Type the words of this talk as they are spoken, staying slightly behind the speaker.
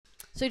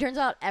So it turns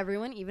out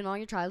everyone, even all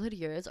your childhood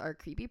heroes, are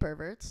creepy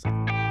perverts.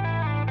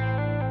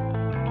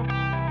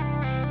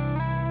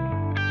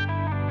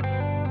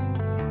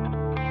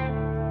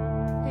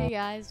 Hey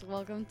guys,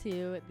 welcome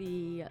to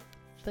the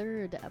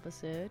third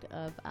episode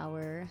of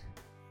our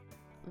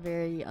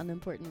very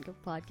unimportant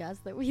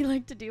podcast that we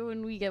like to do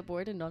when we get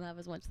bored and don't have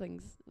as much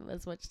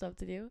stuff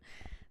to do.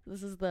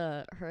 This is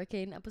the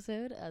hurricane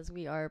episode, as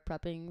we are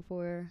prepping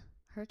for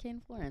Hurricane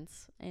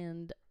Florence,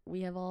 and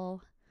we have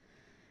all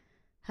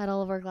had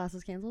all of our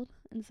classes canceled,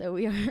 and so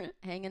we are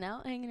hanging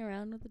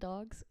around with the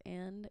dogs,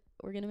 and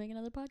we're gonna make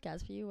another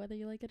podcast for you whether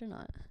you like it or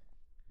not.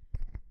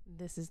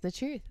 This is the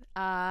truth.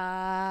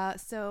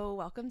 So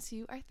welcome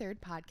to our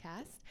third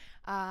podcast.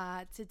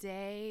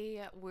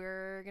 Today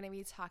we're going to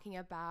be talking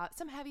about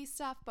some heavy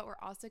stuff, but we're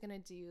also going to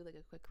do like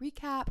a quick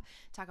recap,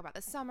 talk about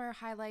the summer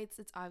highlights.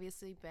 It's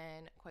obviously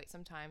been quite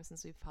some time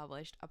since we've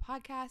published a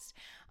podcast.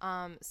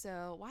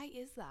 So why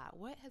is that?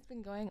 What has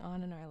been going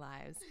on in our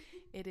lives?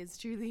 It is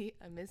truly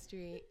a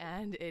mystery,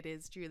 and it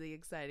is truly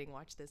exciting.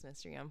 Watch this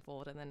mystery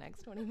unfold in the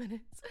next 20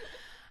 minutes.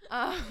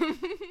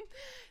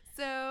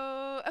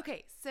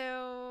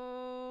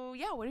 So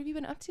yeah, what have you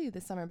been up to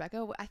this summer,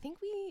 Becca? I think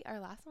our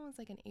last one was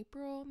like in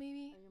April,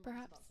 maybe,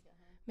 perhaps,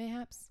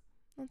 mayhaps.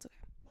 That's okay.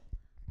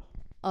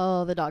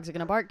 Oh, the dogs are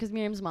gonna bark because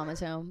Miriam's mom is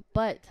home.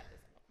 But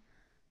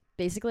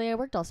basically, I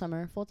worked all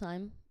summer, full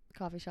time,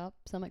 coffee shop,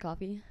 Summit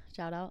Coffee,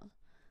 shout out.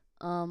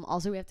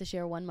 Also, we have to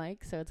share one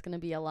mic, so it's gonna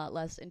be a lot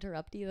less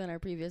interrupty than our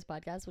previous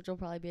podcast, which will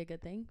probably be a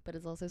good thing. But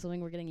it's also something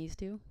we're getting used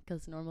to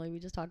because normally we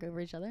just talk over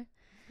each other.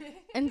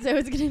 And so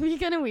it's going to be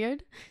kind of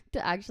weird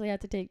to actually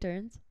have to take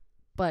turns.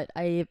 But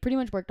I pretty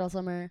much worked all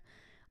summer.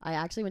 I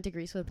actually went to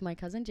Greece with my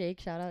cousin Jake.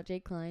 Shout out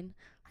Jake Klein.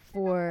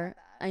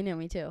 I know,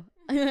 me too.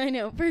 I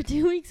know, for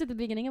 2 weeks at the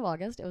beginning of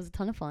August. It was a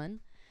ton of fun.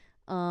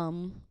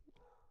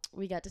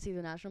 We got to see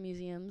the national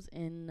museums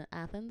in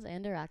Athens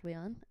and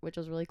Heraklion, which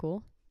was really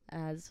cool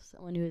as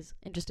someone who is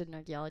interested in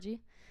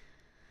archaeology.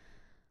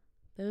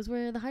 Those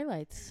were the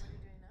highlights. What are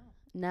you doing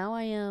now? Now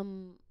I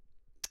am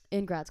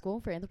in grad school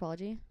for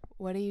anthropology.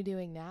 What are you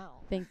doing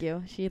now? Thank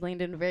you. She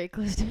leaned in very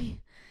close to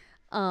me.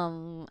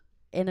 And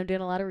I'm doing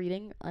a lot of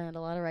reading and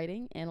a lot of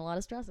writing and a lot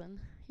of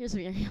stressing. Here's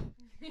Miriam.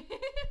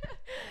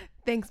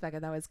 Thanks, Becca.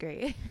 That was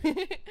great.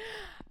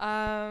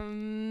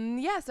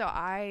 So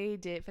I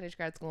did finish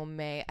grad school in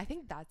May. I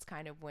think that's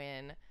kind of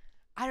when,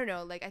 I don't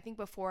know, like I think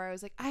before I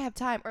was like, I have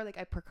time, or like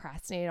I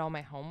procrastinated all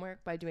my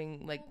homework by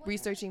doing like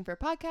researching for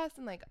podcasts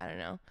and like, I don't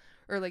know,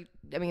 or like,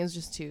 I mean, it was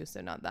just 2,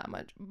 so not that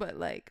much, but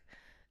like,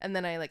 and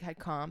then I like had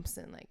comps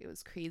and like it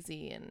was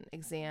crazy and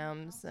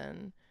exams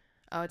and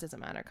it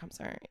doesn't matter. Comps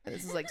aren't.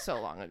 This is like so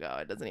long ago.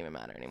 It doesn't even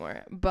matter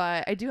anymore.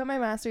 But I do have my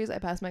master's. I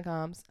passed my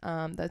comps.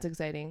 That's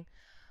exciting.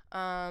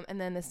 And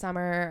then this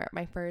summer,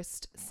 my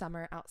first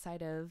summer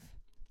outside of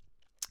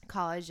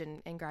college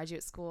and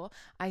graduate school,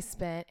 I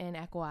spent in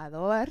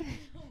Ecuador.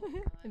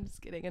 I'm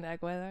just kidding, in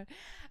Ecuador.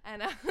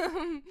 And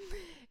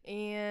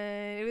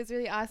it was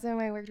really awesome.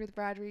 I worked with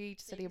Brad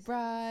Reach, study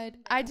abroad.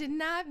 I did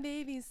not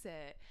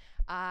babysit.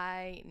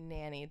 I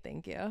nannied,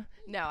 thank you.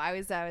 No, I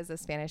was a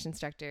Spanish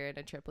instructor and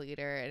a trip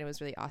leader, and it was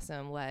really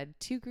awesome. Led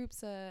 2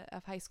 groups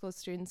of high school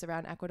students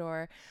around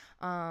Ecuador.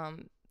 How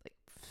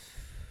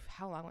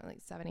long?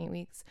 Like 7-8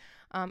 weeks.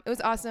 It was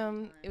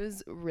awesome. It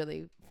was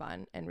really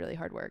fun and really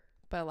hard work,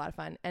 but a lot of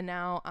fun. And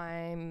now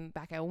I'm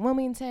back at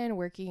Wilmington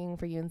working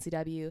for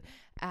UNCW,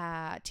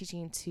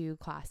 teaching 2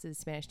 classes,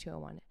 Spanish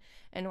 201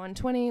 and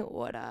 120.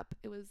 What up?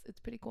 It's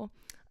pretty cool.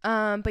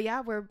 But yeah,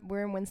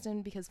 we're in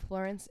Winston because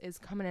Florence is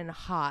coming in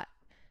hot.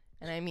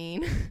 And I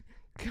mean,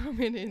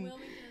 coming in,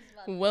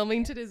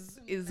 Wilmington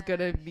is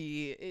gonna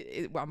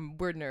be.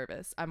 We're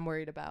nervous. I'm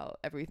worried about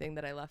everything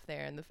that I left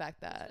there and the fact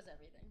that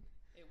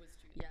It was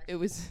true. Yeah, it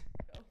was.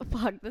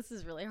 Fuck, this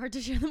is really hard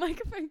to share the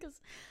microphone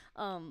because,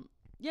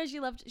 yeah,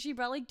 she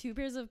brought like 2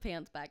 pairs of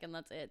pants back and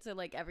that's it. So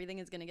like everything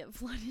is gonna get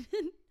flooded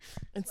in.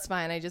 It's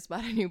fine. I just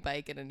bought a new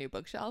bike and a new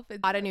bookshelf. I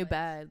bought a new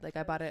bed. Like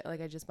I bought it.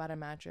 Like I just bought a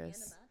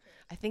mattress.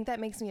 I think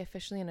that makes me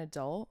officially an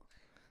adult.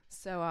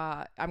 So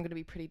I'm going to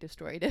be pretty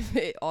destroyed if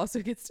it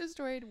also gets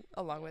destroyed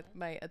along with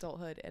my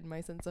adulthood and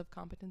my sense of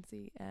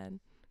competency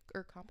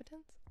or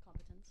competence.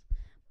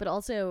 But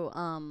also,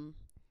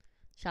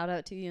 shout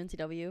out to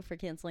UNCW for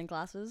canceling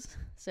classes.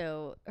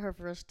 So her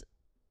first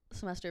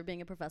semester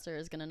being a professor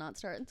is going to not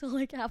start until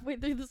like halfway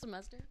through the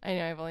semester. I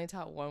know. I've only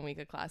taught 1 week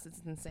of class. It's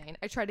insane.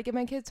 I tried to get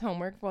my kids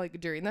homework for like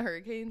during the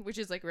hurricane, which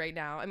is like right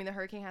now. I mean, the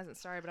hurricane hasn't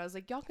started, but I was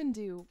like, y'all can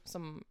do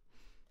some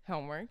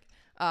homework.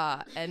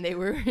 And they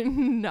were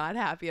not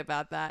happy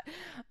about that.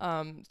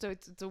 So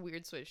it's a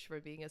weird switch from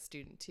being a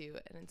student to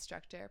an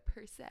instructor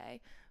per se,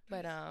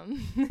 but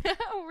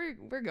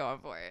we're going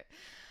for it.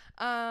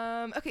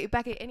 Okay,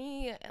 Becca,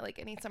 any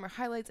summer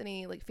highlights,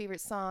 any like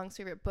favorite songs,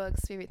 favorite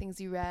books, favorite things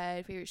you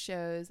read, favorite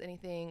shows,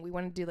 anything? We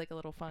want to do like a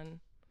little fun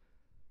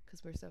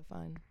because we're so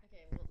fun.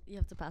 Okay, well, you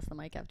have to pass the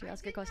mic after you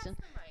ask a question.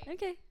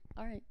 Okay,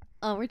 all right.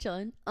 We're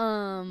chilling.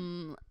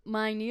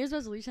 My New Year's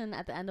resolution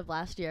at the end of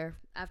last year,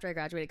 after I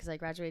graduated, because I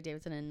graduated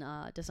Davidson in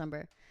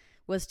December,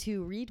 was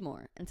to read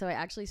more. And so I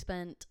actually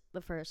spent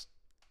the first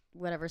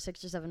whatever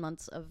 6 or 7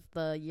 months of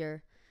the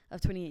year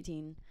of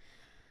 2018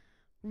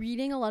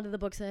 reading a lot of the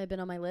books that had been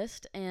on my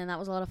list, and that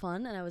was a lot of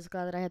fun, and I was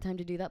glad that I had time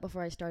to do that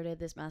before I started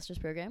this master's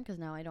program, because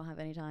now I don't have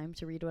any time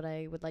to read what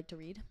I would like to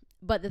read.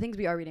 But the things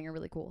we are reading are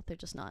really cool. They're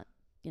just not,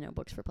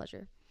 books for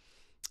pleasure.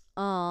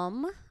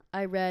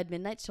 I read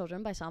Midnight's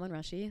Children by Salman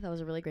Rushdie. That was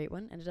a really great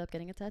one. Ended up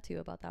getting a tattoo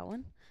about that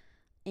one.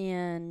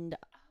 And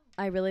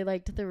I really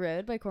liked The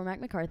Road by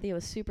Cormac McCarthy. It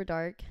was super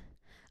dark.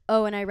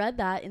 Oh, and I read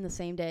that in the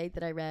same day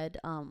that I read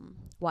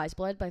Wise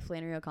Blood by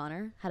Flannery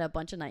O'Connor. Had a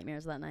bunch of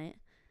nightmares that night.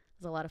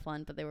 It was a lot of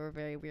fun, but they were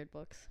very weird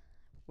books,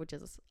 which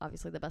is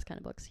obviously the best kind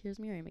of books. Here's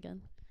Miriam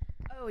again.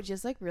 Oh,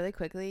 just like really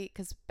quickly,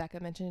 because Becca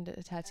mentioned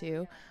a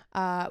tattoo.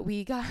 I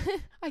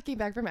came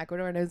back from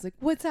Ecuador and I was like,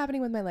 what's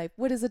happening with my life?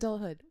 What is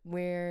adulthood?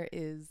 Where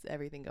is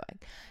everything going?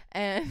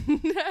 And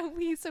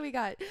we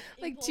got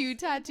like two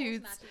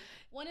tattoos.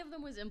 One of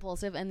them was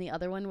impulsive, and the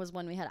other one was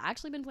one we had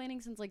actually been planning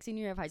since like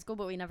senior year of high school,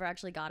 but we never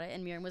actually got it.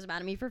 And Miriam was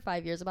mad at me for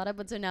 5 years about it,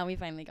 but so now we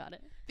finally got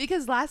it.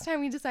 Because last time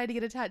we decided to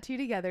get a tattoo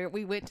together,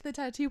 we went to the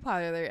tattoo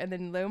parlor, and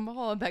then lo and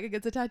behold, Becca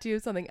gets a tattoo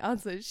of something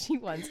else that she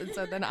wants, and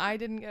so then I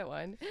didn't get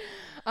one.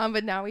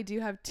 But now we do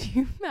have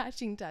two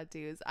matching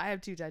tattoos. I have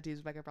 2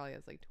 tattoos. Becca probably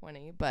has like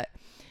 20, but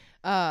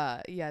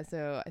yeah.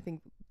 So I think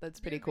that's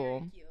pretty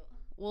cool. Cute.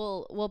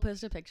 We'll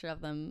post a picture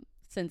of them.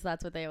 Since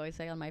that's what they always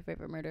say on My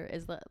Favorite Murder,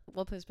 is that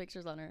we'll post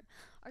pictures on our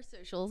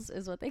socials,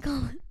 is what they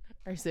call it.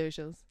 Our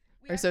socials.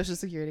 Our social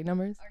security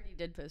numbers. Already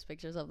did post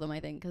pictures of them, I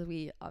think, because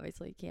we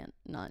obviously can't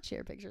not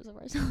share pictures of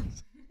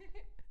ourselves.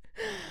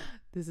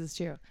 This is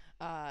true.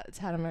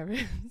 Tat on my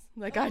wrist.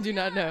 I do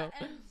not know.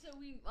 And so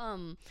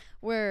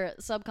we're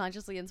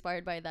subconsciously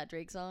inspired by that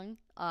Drake song.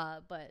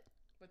 But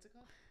what's it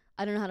called?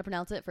 I don't know how to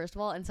pronounce it, first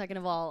of all, and second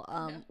of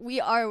all, we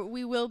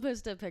will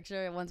post a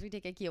picture once we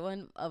take a cute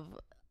one of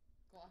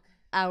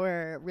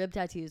our rib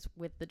tattoos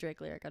with the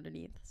Drake lyric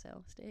underneath.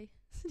 So stay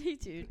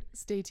tuned.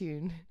 Stay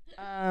tuned.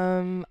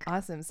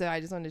 Awesome. So I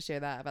just wanted to share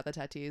that about the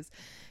tattoos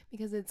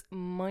because it's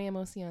muy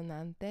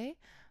emocionante.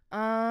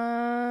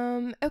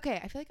 Okay.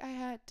 I feel like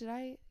I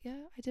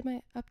did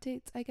my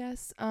updates, I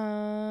guess.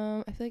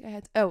 I feel like I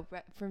had,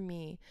 for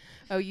me.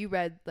 Oh, you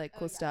read like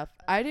cool stuff.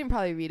 I didn't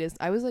probably read it.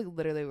 I was like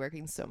literally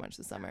working so much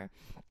this summer.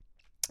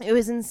 It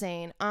was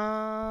insane.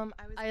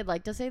 I'd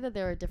like to say that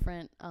there are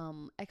different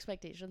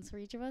expectations for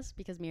each of us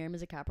because Miriam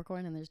is a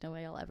Capricorn and there's no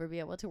way I'll ever be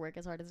able to work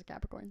as hard as a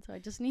Capricorn. So I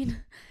just need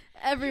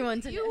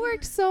everyone to You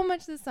worked so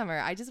much this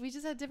summer. We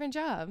just had different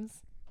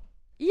jobs.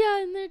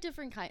 Yeah, and they're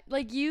different kind.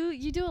 Like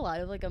you do a lot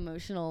of like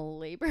emotional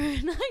labor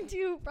and I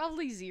do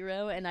probably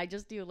zero, and I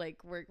just do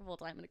like work full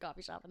time in a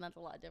coffee shop, and that's a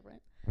lot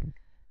different.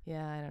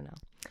 Yeah, I don't know.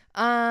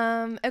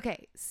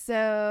 Okay,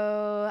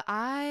 so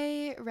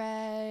I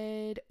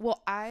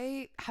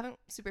haven't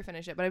super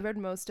finished it, but I read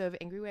most of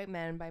Angry White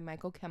Men by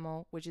Michael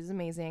Kimmel, which is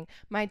amazing.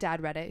 My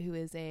dad read it, who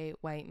is a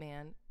white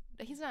man.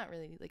 He's not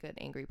really like an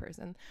angry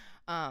person,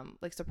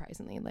 like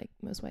surprisingly, like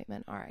most white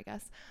men are, I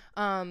guess.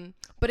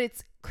 But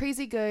it's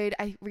crazy good.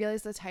 I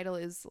realize the title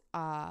is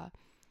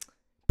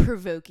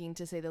provoking,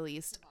 to say the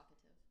least.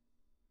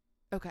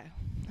 Okay.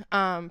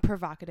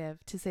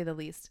 Provocative, to say the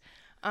least.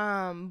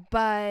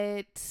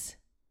 But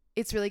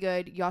it's really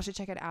good. Y'all should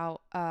check it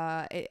out.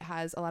 It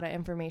has a lot of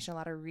information, a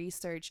lot of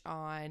research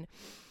on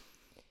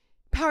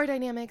power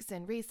dynamics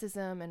and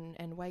racism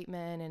and white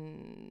men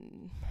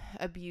and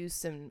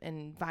abuse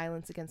and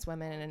violence against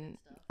women and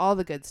all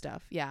the good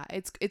stuff. Yeah,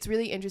 it's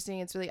really interesting.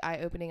 It's really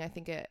eye-opening. I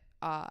think it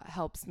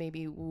helps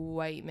maybe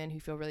white men who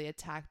feel really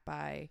attacked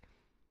by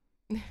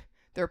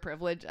their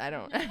privilege. I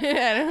don't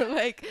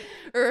like,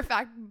 or in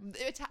fact,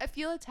 I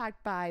feel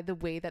attacked by the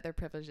way that their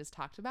privilege is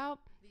talked about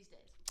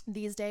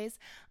these days.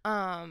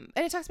 And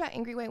it talks about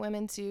angry white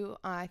women too.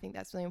 I think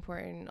that's really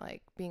important,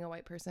 like being a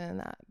white person,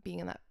 that being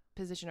in that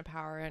position of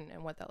power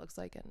and what that looks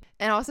like.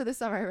 And also this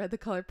summer I read The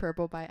Color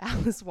Purple by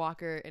Alice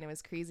Walker, and it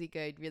was crazy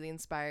good, really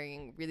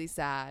inspiring, really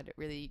sad,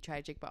 really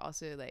tragic, but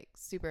also like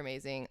super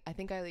amazing. I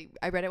think I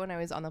read it when I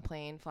was on the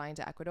plane flying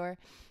to Ecuador,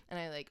 and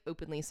I like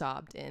openly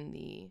sobbed in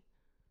the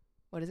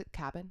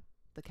cabin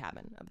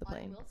of the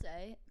plane. I will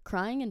say,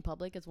 crying in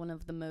public is one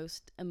of the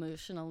most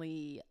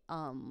emotionally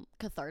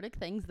cathartic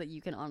things that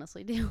you can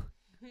honestly do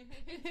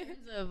in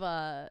terms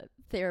of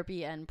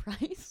therapy and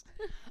price.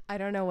 I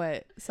don't know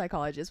what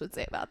psychologists would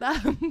say about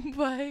that,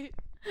 but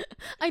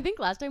I think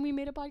last time we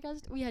made a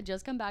podcast, we had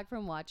just come back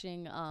from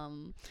watching,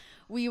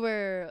 we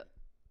were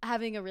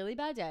having a really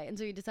bad day, and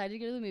so we decided to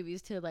go to the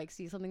movies to like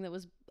see something that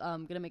was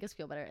gonna make us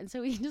feel better, and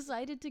so we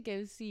decided to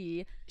go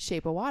see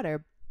Shape of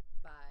Water.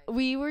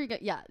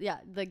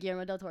 The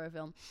Guillermo del Toro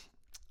film,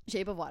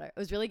 Shape of Water. It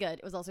was really good.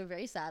 It was also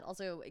very sad.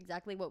 Also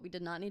exactly what we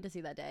did not need to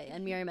see that day.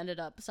 And Miriam ended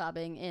up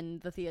sobbing in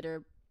the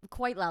theater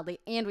quite loudly.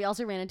 And we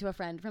also ran into a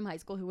friend from high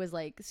school who was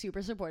like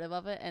super supportive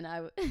of it. And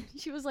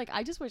she was like,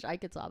 I just wish I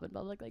could sob in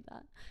public like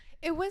that.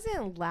 It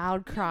wasn't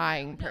loud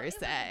crying per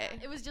se.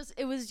 It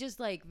was just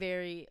like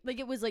very, like,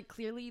 it was like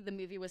clearly the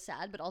movie was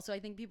sad, but also I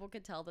think people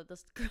could tell that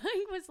this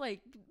crying was like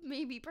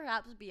maybe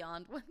perhaps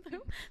beyond what the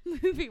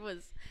movie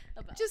was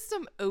about. Just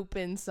some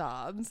open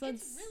sobs.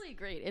 It's really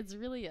great. It's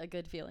really a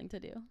good feeling to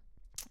do.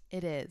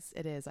 It is.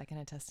 I can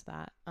attest to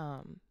that.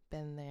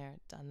 Been there,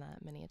 done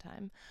that many a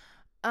time.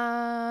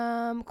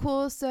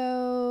 Cool.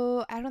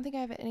 So I don't think I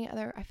have any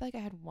other. I feel like I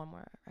had one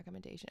more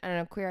recommendation. I don't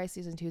know. Queer Eye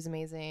season 2 is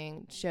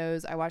amazing.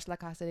 Shows. I watched La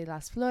Casa de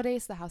las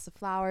Flores, The House of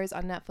Flowers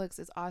on Netflix.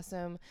 It's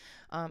awesome.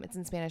 It's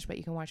in Spanish, but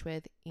you can watch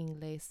with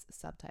English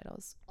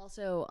subtitles.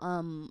 Also,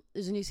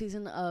 there's a new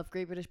season of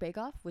Great British Bake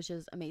Off, which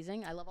is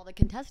amazing. I love all the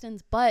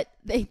contestants, but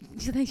they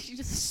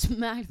just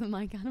smacked the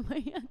mic out of my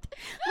hand.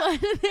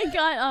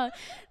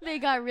 They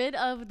got rid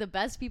of the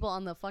best people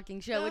on the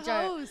fucking show, are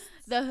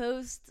the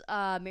hosts,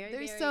 Mary. They're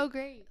Berry. so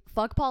great.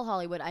 Fuck Paul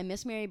Hollywood. I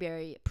miss Mary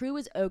Berry. Prue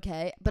was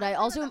okay, but I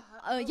also,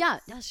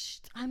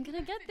 I'm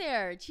gonna get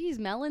there. Jeez,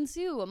 Mel and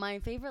Sue, my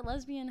favorite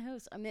lesbian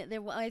hosts. I mean,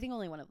 I think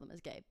only one of them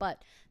is gay,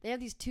 but they have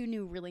these two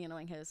new really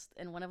annoying hosts,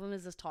 and one of them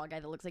is this tall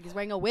guy that looks like he's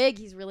wearing a wig.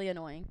 He's really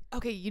annoying.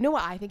 Okay, you know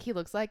what I think he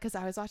looks like? Because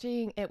I was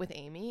watching it with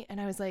Amy, and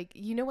I was like,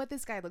 you know what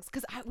this guy looks?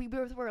 Because we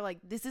both were like,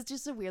 this is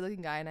just a weird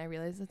looking guy, and I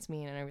realized it's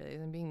mean, and I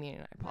realized I'm being mean,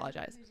 and I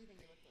apologize.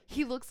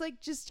 He looks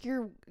like just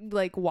your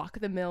like walk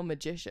of the mill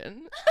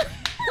magician.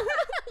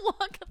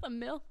 Walk of the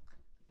mill.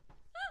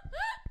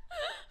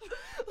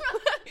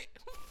 Like,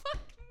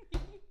 fuck me.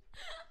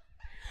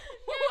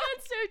 Yeah,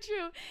 that's so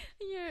true.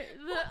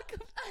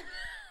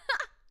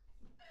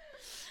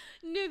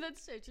 No,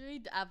 that's so true.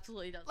 He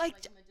absolutely does. Like,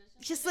 a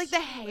magician. just like the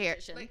hair.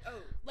 Like,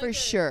 for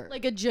sure.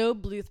 Like a Joe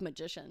Bluth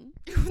magician.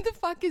 Who the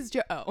fuck is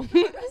Joe? Oh.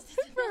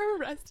 For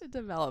Arrested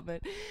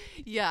Development.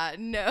 Yeah,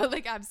 no,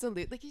 like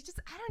absolutely. Like he just,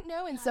 I don't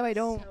know, and so I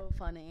don't. So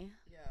funny.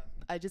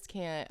 I just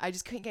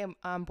couldn't get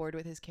on board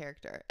with his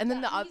character. And then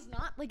he's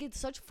not like, it's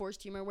such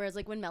forced humor. Whereas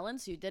like when Mel and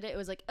Sue did it, it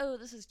was like, oh,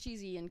 this is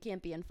cheesy and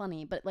campy and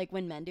funny. But like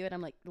when men do it, I'm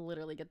like,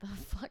 literally get the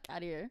fuck out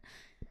of here.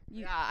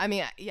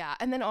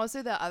 And then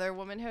also the other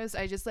woman host,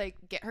 I just like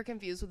get her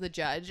confused with the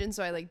judge, and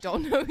so I like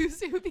don't know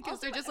who's who because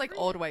they're just like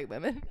old white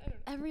women.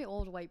 Every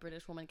old white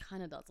British woman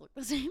kind of does look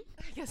the same.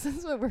 I guess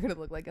that's what we're gonna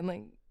look like in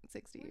like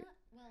 60 years.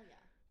 Well, yeah.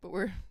 But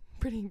we're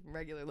pretty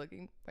regular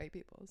looking white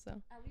people, so.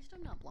 At least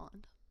I'm not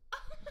blonde.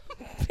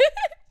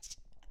 Bitch,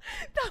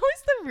 that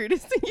was the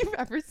rudest thing you've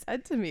ever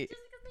said to me.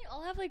 Just because they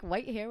all have like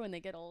white hair when they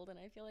get old, and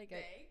I feel like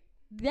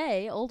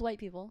they old white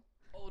people,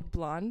 old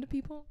blonde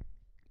people.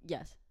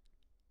 Yes,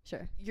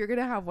 sure. You're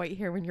gonna have white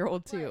hair when you're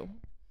old too.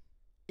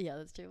 Yeah,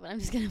 that's true. But I'm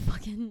just gonna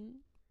fucking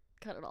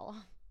cut it all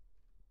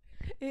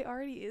off. It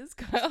already is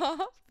cut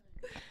off.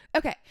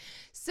 Okay,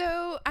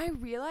 so I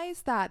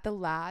realized that the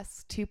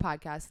last 2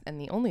 podcasts and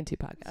the only 2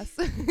 podcasts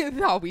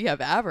that we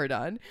have ever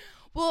done.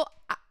 Well,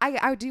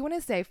 I do want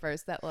to say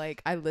first that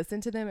like I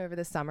listened to them over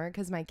the summer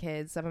because my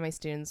kids, some of my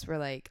students were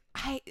like,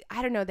 I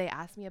don't know, they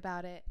asked me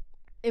about it.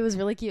 It was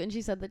really cute, and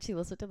she said that she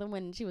listened to them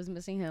when she was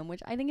missing home,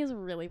 which I think is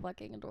really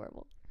fucking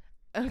adorable.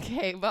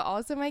 Okay, but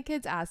also my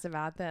kids asked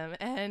about them,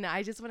 and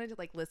I just wanted to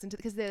like listen to,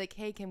 because they're like,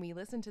 hey, can we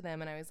listen to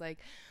them? And I was like,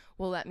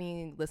 well, let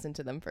me listen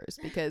to them first,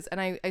 because, and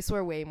I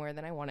swear way more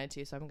than I wanted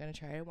to, so I'm going to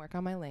try to work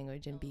on my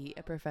language and be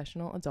a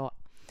professional adult,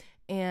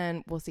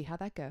 and we'll see how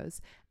that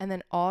goes. And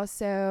then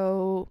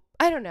also,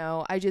 I don't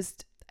know, I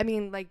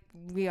mean, like,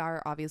 we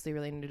are obviously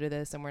really new to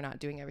this, and we're not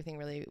doing everything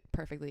really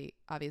perfectly,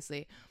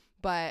 obviously,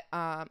 but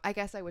I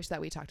guess I wish that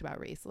we talked about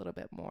race a little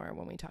bit more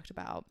when we talked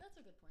about that's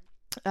a good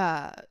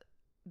point.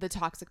 The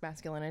toxic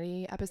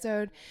masculinity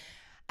episode.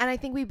 And I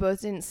think we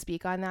both didn't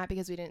speak on that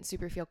because we didn't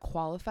super feel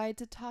qualified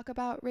to talk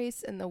about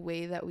race in the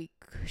way that we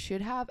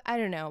should have. I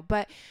don't know.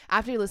 But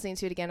after listening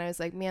to it again, I was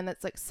like, man,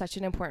 that's like such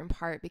an important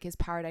part, because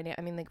power dynamic,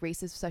 I mean, like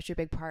race is such a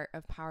big part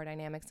of power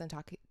dynamics and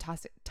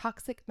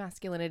toxic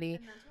masculinity.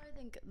 And that's where I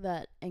think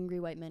that angry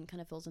white men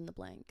kind of fills in the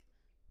blank.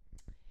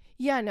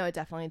 Yeah, no, it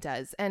definitely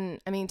does. And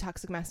I mean,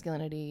 toxic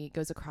masculinity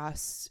goes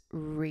across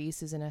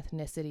races and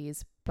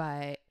ethnicities,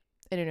 but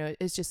I don't know.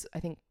 It's just, I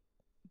think,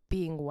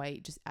 being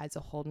white just adds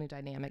a whole new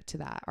dynamic to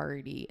that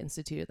already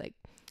instituted like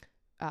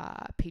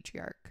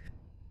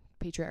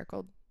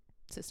patriarchal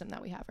system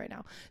that we have right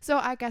now. So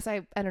I guess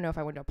I don't know if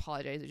I want to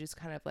apologize or just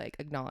kind of like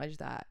acknowledge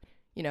that,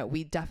 you know,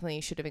 we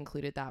definitely should have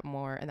included that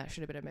more, and that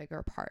should have been a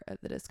bigger part of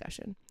the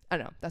discussion. I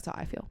don't know, that's how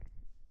I feel.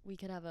 We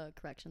could have a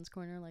corrections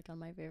corner like on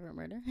My Favorite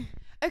Murder.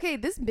 Okay,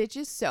 this bitch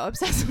is so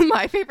obsessed with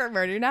My Favorite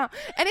Murder now.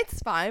 And it's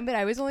fine, but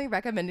I was only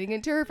recommending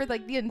it to her for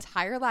like the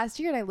entire last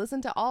year, and I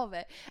listened to all of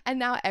it. And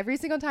now every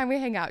single time we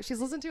hang out, she's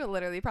listened to it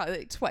literally probably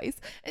like twice.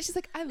 And she's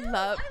like, I've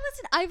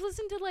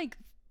listened to like,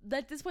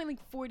 at this point,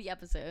 like 40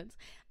 episodes.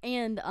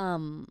 And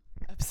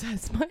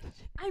obsessed much?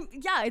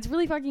 Yeah, it's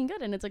really fucking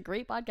good, and it's a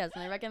great podcast,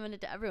 and I recommend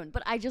it to everyone.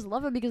 But I just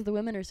love it because the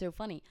women are so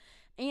funny.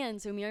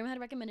 And so Miriam had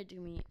recommended it to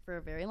me for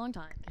a very long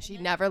time. She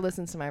never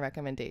listens to my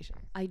recommendation.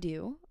 I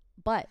do.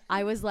 But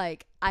I was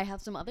like, I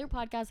have some other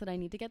podcasts that I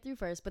need to get through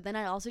first. But then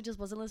I also just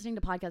wasn't listening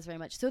to podcasts very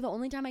much. So the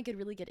only time I could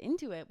really get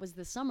into it was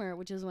this summer,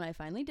 which is when I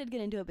finally did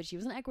get into it. But she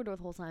was in Ecuador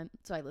the whole time.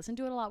 So I listened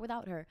to it a lot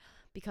without her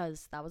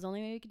because that was the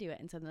only way we could do it.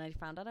 And so then I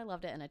found out I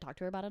loved it, and I talked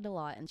to her about it a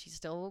lot, and she's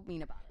still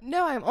mean about it.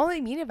 No, I'm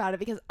only mean about it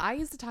because I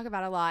used to talk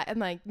about it a lot and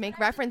like make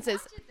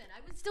references.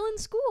 I was still in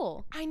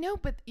school. I know,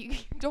 but you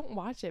don't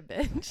watch it,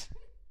 bitch.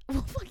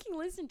 We'll fucking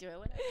listen to it.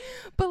 Whatever.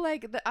 But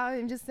like,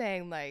 I'm just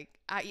saying, like,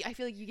 I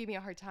feel like you gave me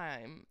a hard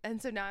time,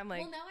 and so now I'm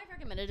like, well, now I've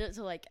recommended it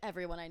to like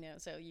everyone I know,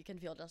 so you can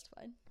feel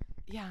justified.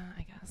 yeah,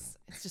 I guess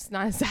it's just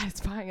not as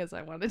satisfying as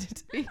I wanted it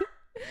to be.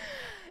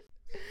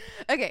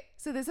 Okay,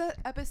 so this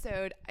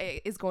episode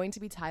is going to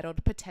be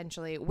titled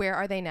potentially "Where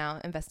Are They Now?"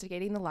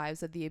 Investigating the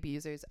lives of the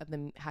abusers of the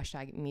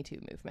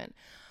 #MeToo movement.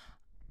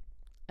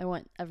 I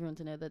want everyone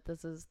to know that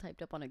this is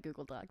typed up on a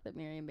Google Doc that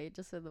Miriam made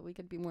just so that we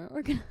could be more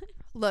organized.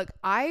 Look,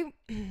 I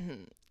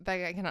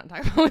cannot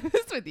talk about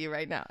this with you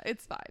right now.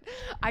 It's fine.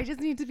 I just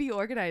need to be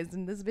organized,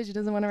 and this bitch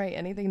doesn't want to write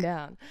anything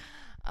down.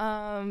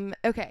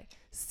 Okay,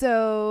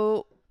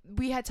 so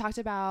we had talked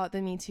about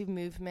the Me Too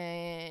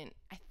movement,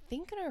 I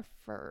think in our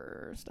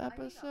first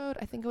episode.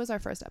 I think it was our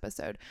first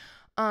episode.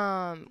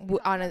 On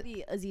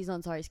the Aziz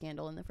Ansari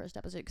scandal in the first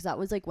episode, because that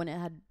was like when it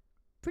had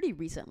pretty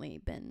recently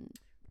been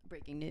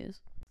breaking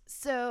news.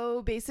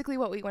 So basically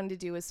what we wanted to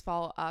do is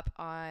follow up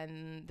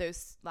on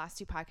those last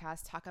two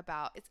podcasts, talk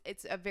about,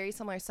 it's a very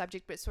similar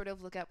subject, but sort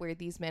of look at where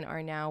these men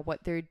are now,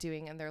 what they're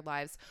doing in their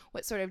lives,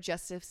 what sort of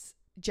justice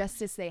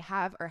they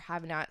have or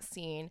have not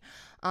seen,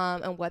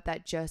 and what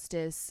that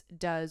justice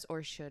does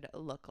or should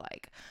look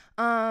like.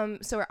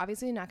 So we're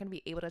obviously not going to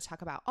be able to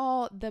talk about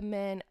all the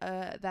men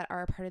that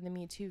are a part of the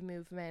Me Too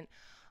movement,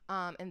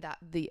 and that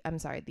the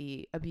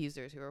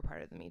abusers who are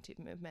part of the Me Too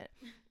movement.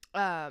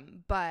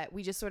 But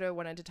we just sort of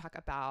wanted to talk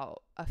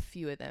about a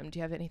few of them. Do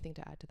you have anything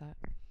to add to that?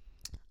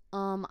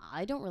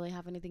 I don't really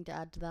have anything to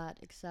add to that,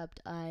 except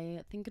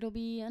I think it'll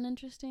be an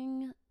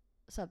interesting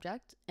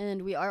subject.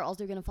 And we are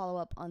also going to follow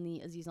up on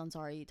the Aziz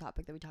Ansari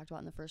topic that we talked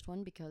about in the first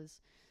one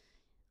because,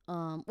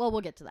 well,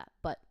 we'll get to that,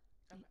 but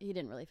he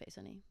didn't really face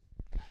any.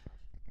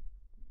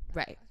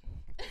 Right.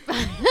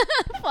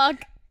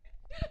 Fuck.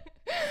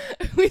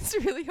 It's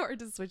really hard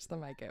to switch the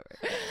mic over.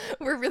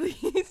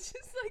 It's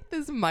just like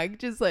this mic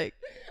just like,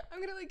 I'm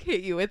going to like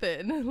hit you with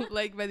it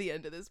like by the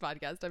end of this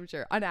podcast, I'm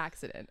sure. On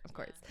accident, of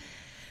course.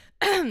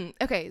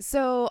 Okay,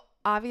 so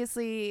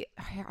obviously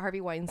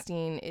Harvey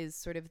Weinstein is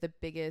sort of the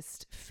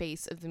biggest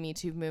face of the Me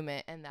Too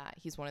movement, and that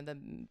he's one of the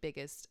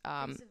biggest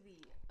Face of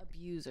the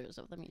abusers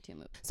of the Me Too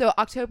movement. So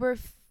October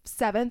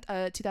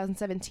 7th,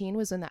 2017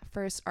 was when that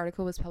first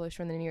article was published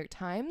from the New York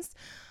Times.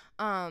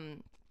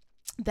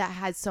 That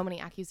had so many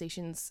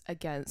accusations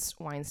against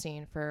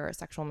Weinstein for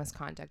sexual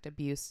misconduct,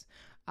 abuse,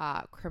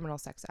 criminal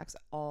sex acts,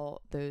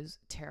 all those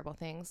terrible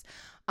things.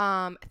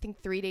 I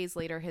think 3 days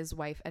later, his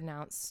wife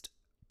announced,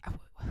 what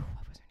was her name?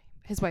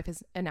 His wife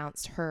has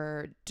announced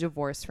her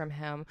divorce from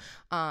him.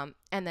 And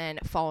then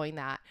following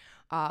that,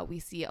 we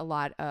see a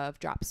lot of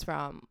drops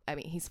from,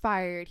 he's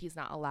fired. He's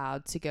not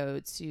allowed to go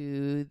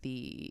to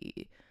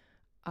the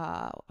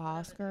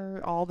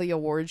Oscar, all the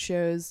award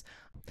shows.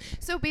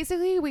 So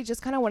basically we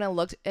just kind of want to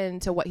look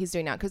into what he's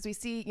doing now, because we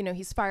see,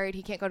 he's fired,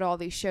 he can't go to all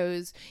these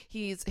shows,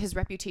 his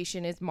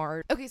reputation is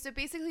marred. Okay, so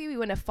basically we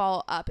want to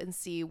follow up and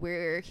see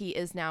where he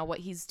is now, what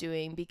he's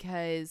doing,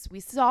 because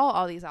we saw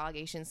all these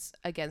allegations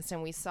against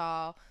him. We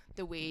saw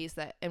the ways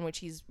that in which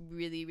he's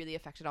really, really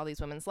affected all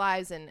these women's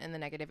lives, and the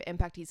negative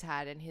impact he's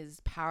had, and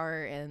his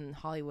power in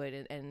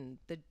Hollywood and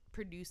the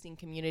producing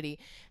community.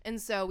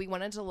 And so we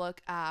wanted to look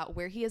at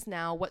where he is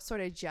now, what sort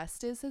of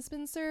justice has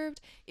been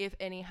served, if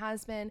any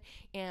has been,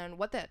 and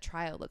what that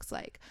trial looks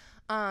like.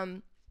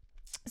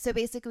 So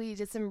basically we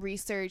did some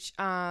research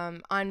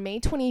on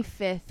May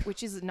 25th,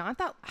 which is not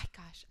that,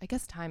 I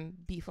guess time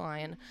be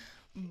flying,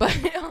 but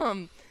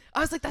I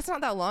was like, that's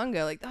not that long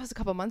ago, like that was a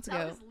couple months ago.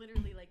 That was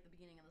literally like the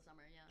beginning of the summer.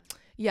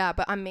 Yeah,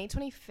 but on May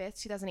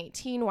 25th,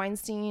 2018,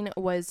 Weinstein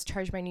was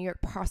charged by New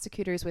York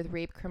prosecutors with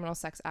rape, criminal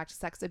sex act,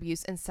 sex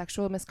abuse, and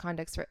sexual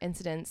misconduct for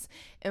incidents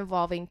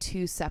involving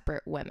two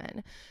separate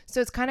women.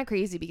 So it's kind of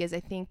crazy, because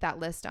I think that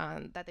list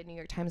that the New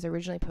York Times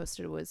originally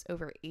posted was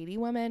over 80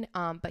 women,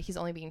 but he's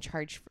only being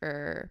charged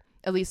for,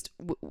 at least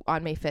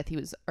on May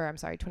 5th,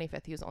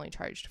 25th, he was only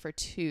charged for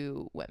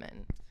 2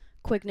 women.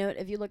 Quick note,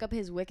 if you look up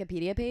his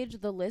Wikipedia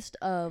page, the list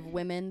of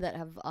women that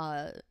have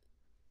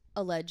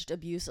alleged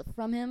abuse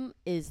from him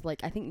is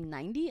like I think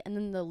 90, and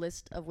then the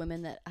list of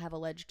women that have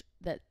alleged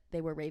that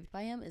they were raped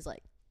by him is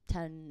like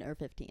 10 or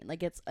 15.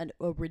 Like it's a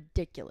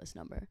ridiculous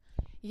number.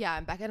 Yeah,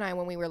 and Becca and I,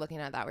 when we were looking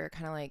at that, we were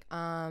kind of like,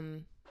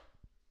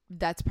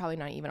 that's probably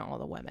not even all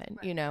the women,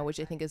 which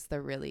I think is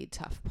the really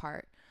tough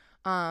part.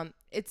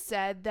 It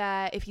said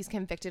that if he's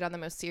convicted on the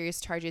most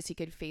serious charges, he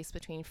could face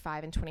between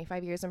 5 and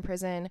 25 years in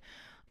prison.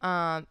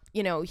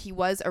 He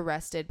was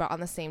arrested, but on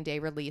the same day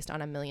released on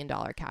 $1 million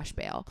cash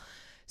bail.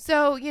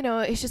 So,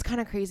 it's just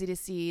kind of crazy to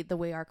see the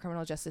way our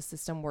criminal justice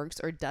system works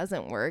or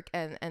doesn't work.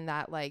 And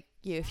that, like,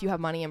 if you have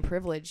money and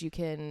privilege, you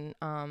can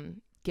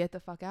get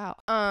the fuck out.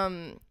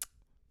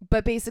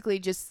 But basically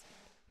just,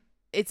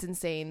 it's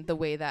insane the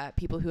way that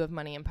people who have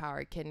money and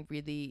power can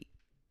really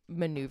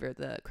maneuver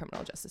the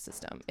criminal justice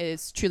system. It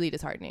is truly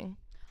disheartening.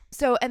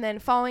 So, and then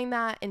following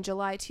that, in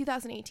July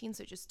 2018,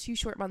 so just 2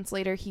 short months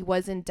later, he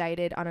was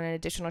indicted on an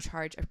additional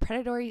charge of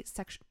predatory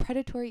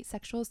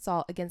sexual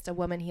assault against a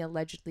woman he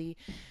allegedly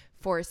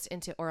forced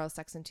into oral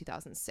sex in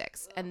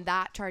 2006, and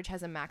that charge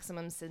has a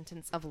maximum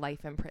sentence of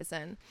life in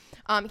prison.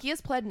 He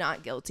has pled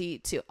not guilty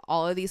to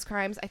all of these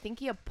crimes. I think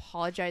he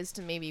apologized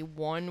to maybe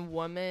one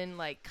woman,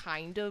 like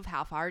kind of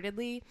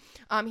half-heartedly.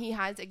 He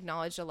has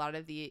acknowledged a lot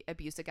of the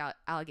abusive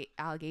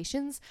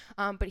allegations,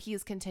 but he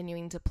is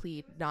continuing to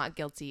plead not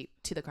guilty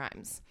to the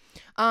crimes.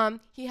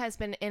 He has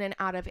been in and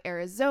out of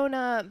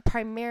Arizona,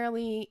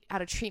 primarily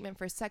out of treatment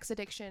for sex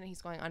addiction.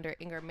 He's going under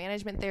anger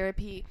management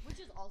therapy, which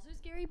is also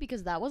scary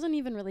because that wasn't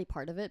even really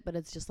part of it, but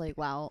it's just like,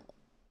 wow,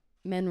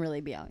 men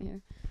really be out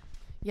here.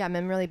 Yeah,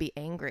 men really be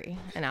angry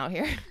and out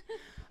here.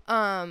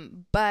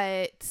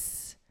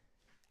 But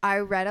I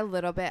read a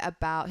little bit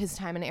about his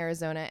time in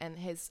Arizona and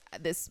his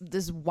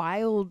this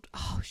wild,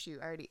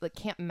 like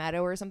Camp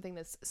Meadow or something,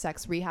 this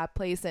sex rehab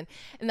place. And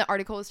the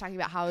article was talking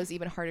about how it's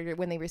even harder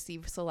when they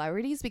receive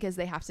celebrities because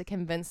they have to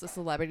convince the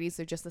celebrities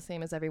they're just the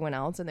same as everyone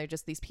else and they're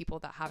just these people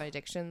that have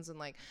addictions. And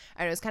like,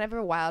 I don't know, it's kind of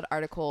a wild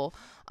article.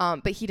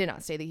 But he did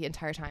not stay the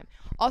entire time.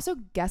 Also,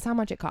 guess how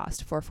much it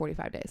cost for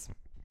 45 days?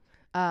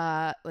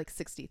 Like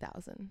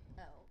 $60,000.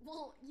 Oh,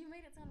 well, you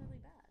made it sound really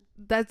bad.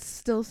 That's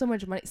still so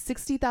much money.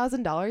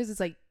 $60,000 is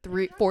like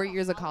 4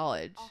 years of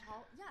college.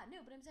 Yeah, no,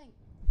 but I'm saying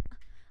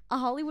a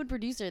Hollywood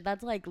producer.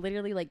 That's like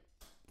literally like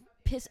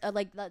piss.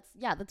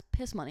 That's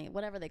piss money,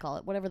 whatever they call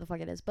it, whatever the fuck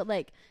it is. But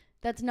like,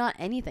 that's not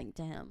anything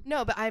to him.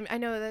 No, but I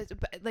know that.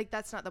 But like,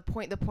 that's not the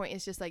point. The point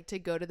is just like to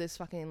go to this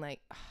fucking like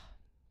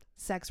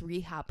sex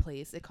rehab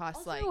place. It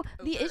costs also,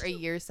 like over a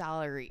year's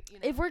salary. You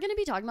know? If we're gonna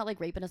be talking about like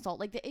rape and assault,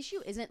 like the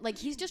issue isn't like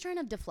he's just trying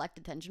to deflect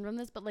attention from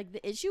this, but like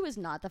the issue is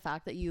not the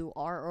fact that you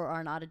are or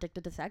are not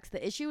addicted to sex.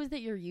 The issue is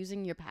that you're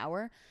using your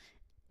power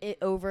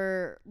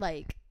over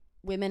like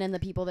women and the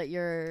people that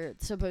you're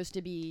supposed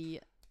to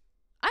be.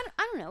 I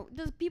don't know,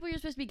 the people you're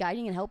supposed to be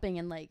guiding and helping,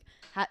 and like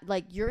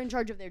like you're in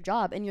charge of their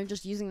job and you're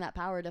just using that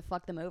power to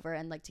fuck them over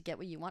and like to get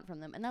what you want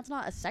from them. And that's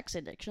not a sex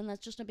addiction,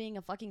 that's just being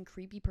a fucking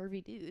creepy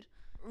pervy dude.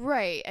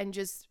 Right, and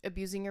just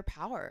abusing your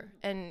power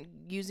and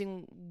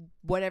using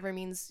whatever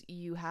means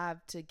you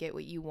have to get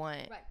what you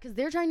want. Right, because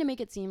they're trying to make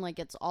it seem like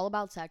it's all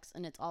about sex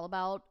and it's all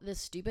about this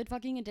stupid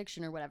fucking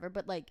addiction or whatever,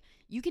 but like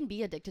you can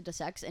be addicted to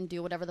sex and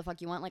do whatever the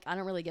fuck you want. Like, I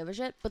don't really give a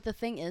shit, but the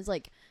thing is,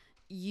 like,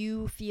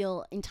 you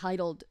feel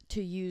entitled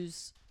to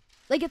use,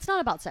 like, it's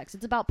not about sex,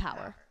 it's about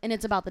power, and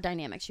it's about the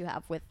dynamics you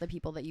have with the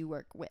people that you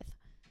work with.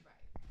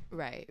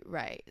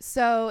 Right.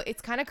 So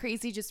it's kind of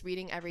crazy just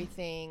reading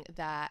everything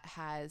that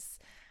has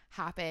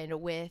happened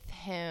with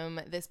him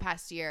this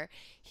past year.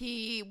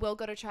 He will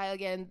go to trial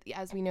again.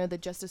 As we know, the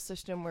justice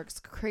system works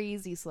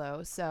crazy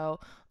slow. So,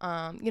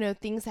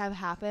 things have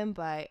happened,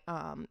 but,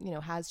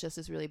 has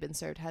justice really been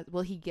served?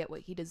 Will he get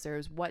what he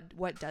deserves?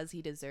 What does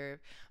he deserve?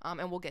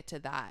 And we'll get to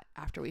that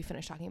after we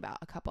finish talking about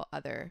a couple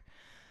other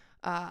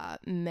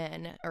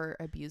men or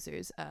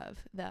abusers of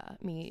the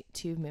Me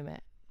Too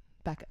movement.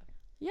 Becca.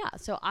 Yeah,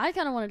 so I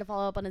kind of wanted to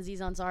follow up on Aziz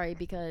Ansari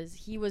because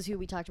he was who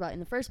we talked about in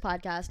the first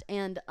podcast,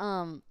 and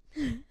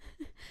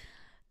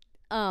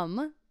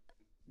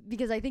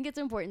because I think it's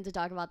important to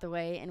talk about the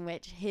way in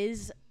which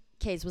his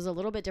case was a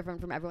little bit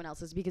different from everyone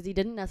else's, because he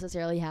didn't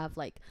necessarily have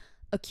like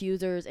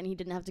accusers and he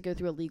didn't have to go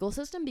through a legal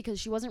system, because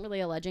she wasn't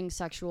really alleging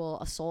sexual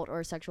assault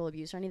or sexual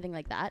abuse or anything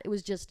like that. It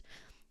was just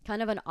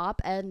kind of an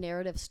op-ed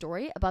narrative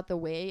story about the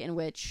way in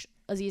which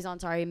Aziz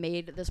Ansari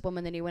made this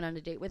woman that he went on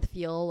a date with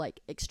feel like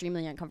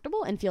extremely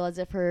uncomfortable and feel as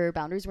if her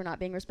boundaries were not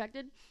being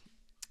respected.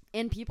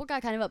 And people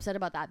got kind of upset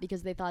about that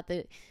because they thought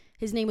that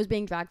his name was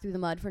being dragged through the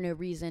mud for no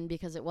reason,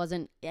 because it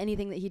wasn't,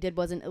 anything that he did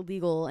wasn't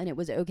illegal and it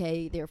was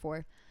okay,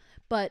 therefore.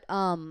 But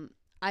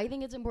I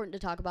think it's important to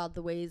talk about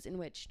the ways in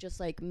which just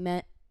like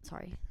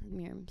sorry,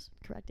 Miriam's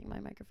correcting my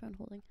microphone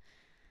holding.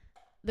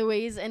 The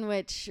ways in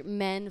which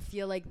men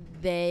feel like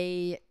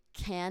they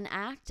can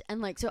act,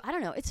 and like, so I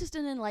don't know, it's just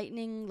an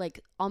enlightening,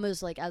 like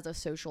almost like as a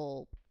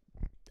social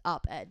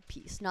op-ed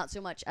piece, not so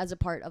much as a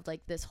part of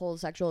like this whole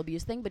sexual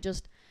abuse thing, but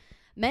just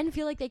men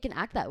feel like they can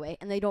act that way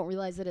and they don't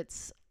realize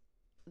that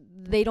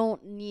they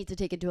don't need to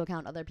take into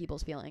account other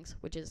people's feelings,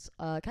 which is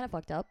kind of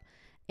fucked up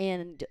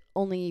and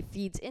only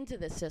feeds into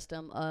this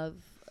system of,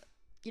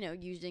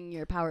 using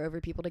your power over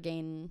people to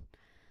gain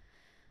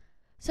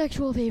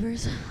sexual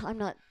favors. I'm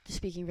not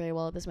speaking very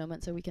well at this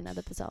moment, so we can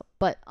edit this out.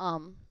 But,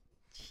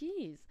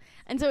 jeez.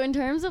 And so in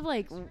terms of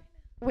like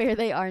where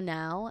they are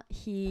now,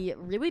 he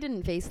really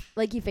didn't face,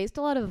 like, he faced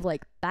a lot of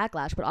like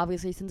backlash, but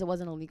obviously since it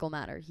wasn't a legal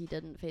matter, he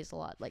didn't face a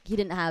lot. Like, he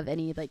didn't have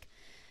any like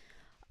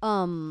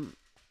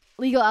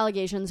legal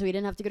allegations, so he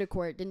didn't have to go to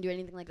court, didn't do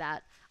anything like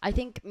that. I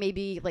think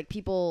maybe like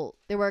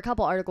there were a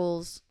couple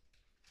articles.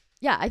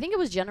 Yeah, I think it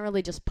was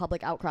generally just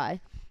public outcry.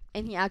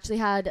 And he actually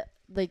had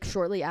like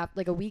shortly after,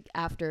 like a week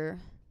after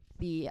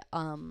the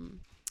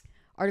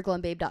article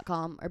on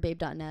babe.com or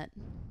babe.net.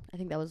 I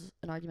think that was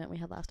an argument we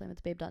had last time.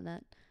 It's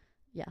babe.net.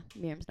 Yeah,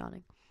 Miriam's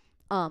nodding.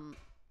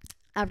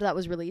 After that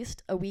was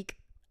released, a week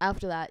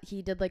after that,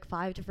 he did like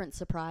 5 different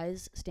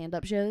surprise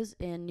stand-up shows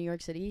in New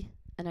York City,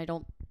 and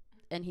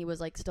he was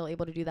like still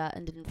able to do that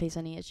and didn't face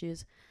any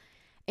issues.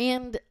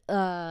 And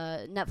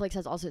Netflix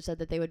has also said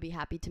that they would be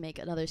happy to make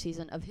another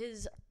season of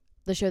his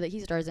the show that he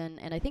stars in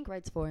and I think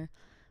writes for,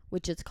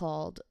 which is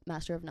called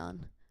Master of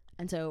None.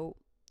 And so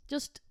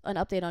just an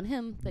update on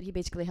him that he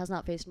basically has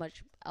not faced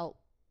much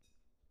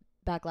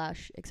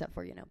backlash except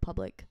for,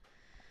 public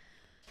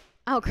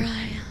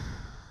outcry.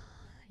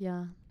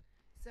 Yeah.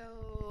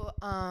 So,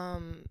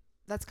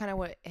 that's kind of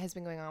what has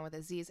been going on with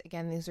Aziz.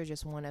 Again, these are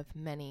just one of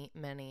many,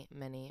 many,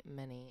 many,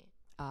 many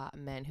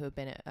men who have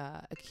been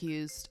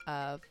accused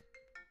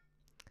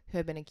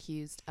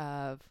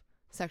of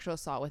sexual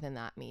assault within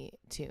that Me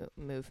Too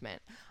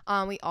movement.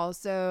 We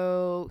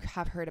also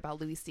have heard about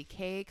Louis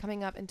C.K.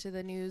 coming up into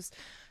the news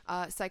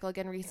cycle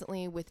again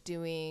recently with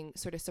doing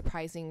sort of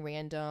surprising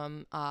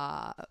random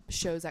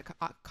shows at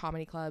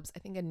comedy clubs. I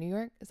think in New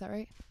York. Is that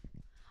right?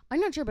 I'm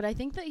not sure, but I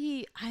think that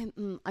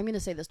I'm going to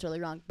say this totally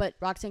wrong, but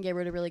Roxane Gay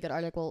wrote a really good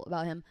article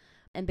about him,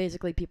 and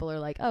basically people are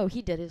like, oh,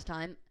 he did his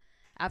time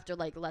after,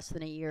 like, less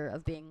than a year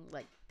of being,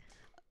 like,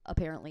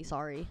 apparently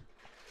sorry.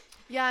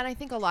 Yeah, and I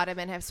think a lot of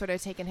men have sort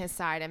of taken his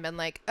side and been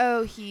like,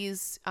 oh,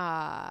 he's,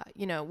 how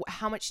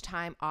much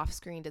time off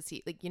screen does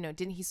he, like,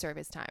 didn't he serve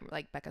his time?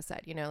 Like Becca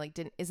said, like,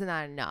 isn't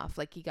that enough?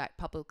 Like, he got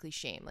publicly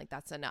shamed. Like,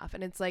 that's enough.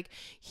 And it's like,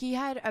 he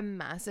had a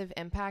massive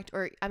impact,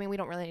 or, I mean, we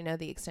don't really know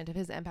the extent of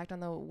his impact on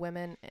the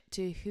women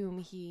to whom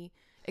he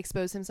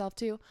exposed himself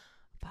to.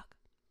 Fuck.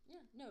 Yeah,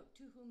 no,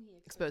 to whom he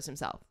exposed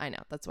himself. I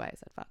know. That's why I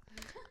said fuck.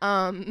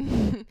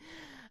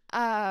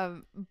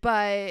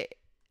 But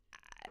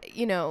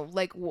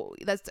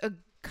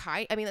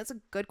that's a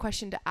good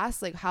question to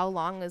ask, like, how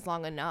long is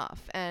long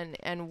enough, and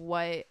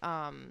what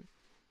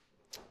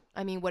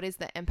what is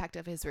the impact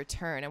of his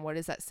return, and what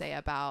does that say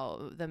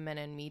about the men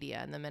in media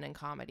and the men in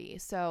comedy?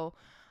 So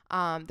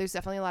there's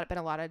definitely been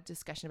a lot of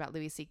discussion about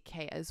Louis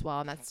C.K. as well,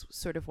 and that's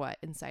sort of what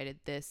incited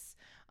this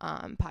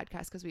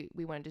podcast, because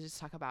we wanted to just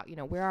talk about,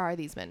 where are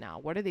these men now?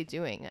 What are they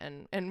doing?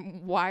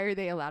 And why are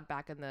they allowed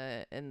back in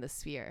the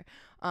sphere?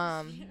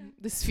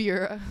 The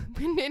sphere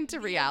into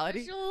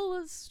reality. The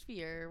official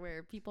sphere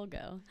where people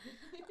go.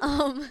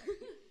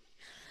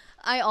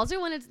 I also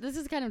wanted this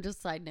is kind of just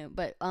a side note,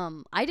 but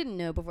I didn't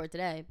know before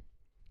today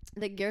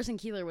that Garrison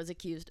Keillor was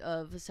accused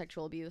of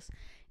sexual abuse,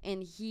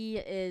 and he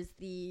is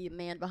the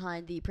man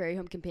behind the Prairie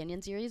Home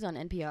Companion series on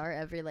NPR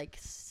every, like,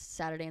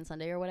 Saturday and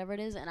Sunday or whatever it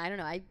is. And I don't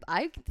know,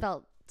 I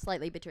felt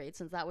slightly betrayed,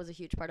 since that was a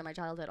huge part of my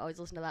childhood. Always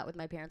listened to that with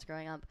my parents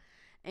growing up.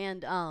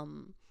 And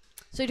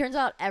so it turns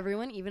out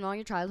everyone, even all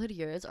your childhood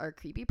heroes, are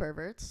creepy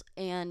perverts.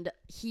 And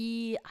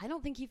I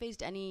don't think he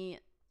faced any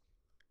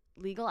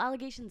legal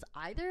allegations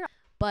either,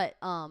 but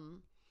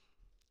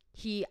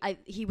he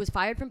was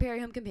fired from Prairie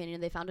Home Companion.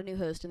 They found a new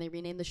host and they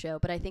renamed the show,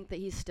 but I think that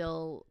he's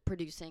still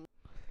producing.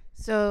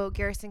 So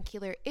Garrison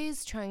Keillor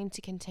is trying to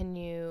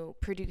continue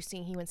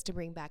producing. He wants to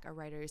bring back A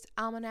Writer's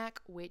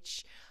Almanac,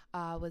 which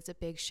was a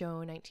big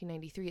show in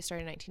 1993. It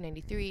started in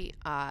 1993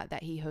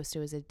 that he hosted. It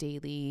was a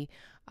daily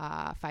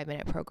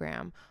 5-minute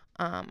program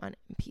on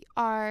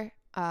NPR.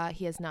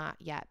 He has not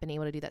yet been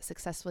able to do that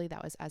successfully.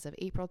 That was as of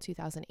April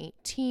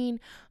 2018.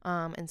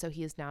 And so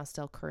he is now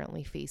still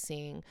currently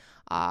facing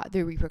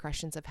the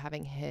repercussions of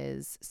having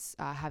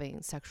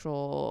having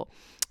sexual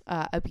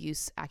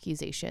abuse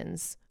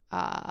accusations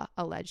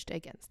alleged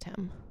against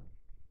him.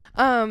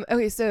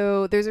 Okay,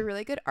 so there's a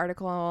really good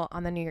article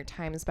on the New York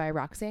Times by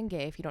Roxane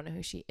Gay. If you don't know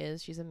who she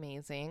is, she's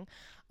amazing.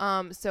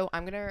 So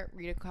I'm going to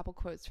read a couple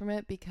quotes from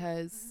it,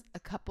 because a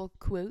couple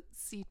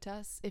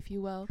quotesitas, if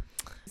you will.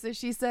 So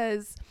she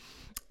says,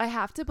 I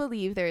have to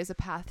believe there is a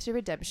path to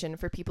redemption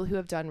for people who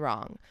have done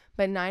wrong,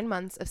 but 9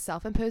 months of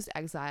self-imposed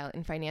exile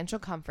and financial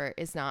comfort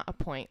is not a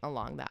point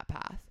along that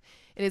path.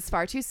 It is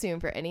far too soon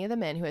for any of the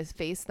men who have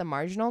faced the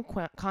marginal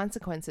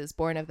consequences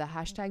born of the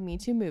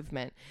 #MeToo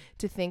movement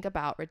to think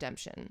about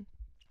redemption.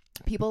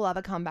 People love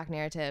a comeback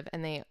narrative,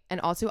 and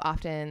all too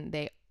often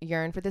they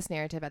yearn for this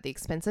narrative at the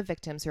expense of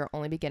victims who are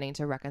only beginning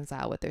to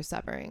reconcile with their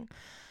suffering.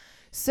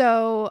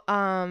 So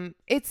I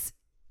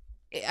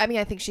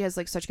think she has,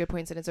 like, such good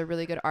points, and it's a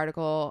really good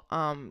article.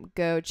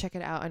 Go check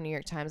it out on New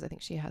York Times. I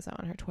think she has it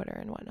on her Twitter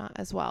and whatnot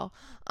as well.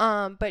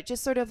 But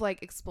just sort of,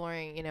 like,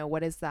 exploring,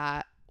 what does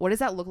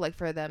that look like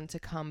for them to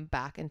come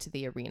back into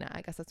the arena?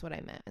 I guess that's what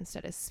I meant,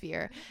 instead of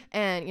sphere.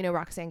 And,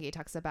 Roxane Gay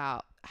talks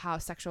about how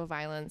sexual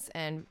violence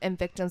and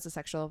victims of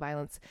sexual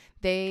violence,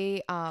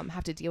 they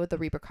have to deal with the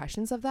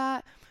repercussions of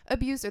that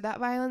abuse or that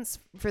violence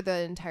for the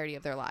entirety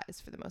of their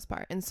lives, for the most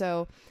part. And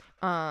so,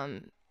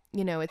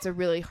 it's a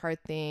really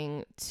hard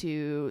thing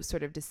to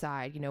sort of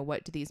decide,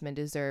 what do these men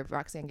deserve?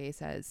 Roxane Gay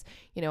says,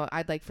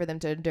 I'd like for them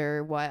to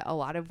endure what a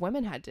lot of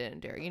women had to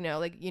endure,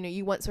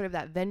 you want sort of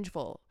that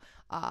vengeful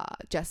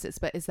justice,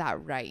 but is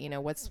that right?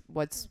 What's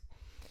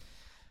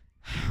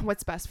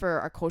best for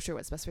our culture?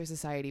 What's best for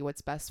society?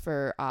 What's best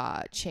for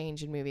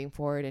change and moving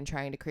forward and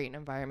trying to create an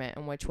environment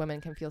in which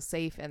women can feel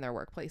safe in their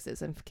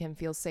workplaces and can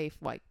feel safe,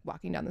 like,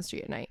 walking down the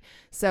street at night.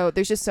 So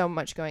there's just so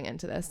much going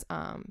into this.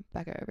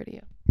 Becca, over to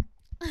you.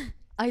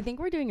 I think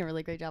we're doing a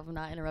really great job of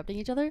not interrupting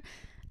each other.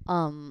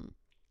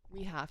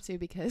 We have to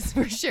because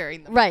we're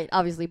sharing them. Right,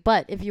 obviously.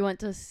 But if you want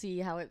to see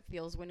how it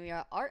feels when we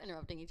are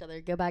interrupting each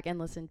other, go back and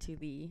listen to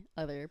the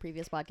other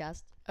previous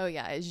podcast. Oh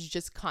yeah, it's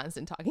just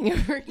constant talking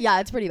over. Yeah,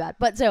 it's pretty bad.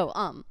 But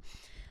so,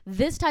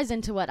 this ties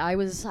into what I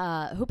was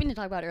hoping to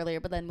talk about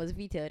earlier, but then was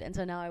vetoed, and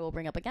so now I will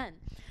bring up again.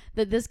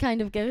 That this kind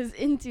of goes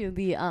into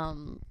the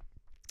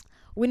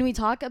when we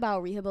talk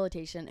about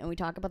rehabilitation and we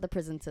talk about the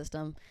prison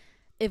system,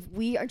 if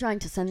we are trying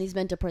to send these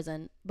men to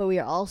prison, but we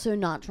are also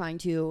not trying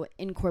to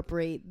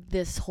incorporate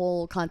this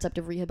whole concept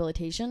of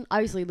rehabilitation,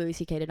 obviously Louis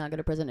C.K. did not go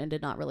to prison and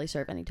did not really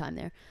serve any time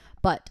there.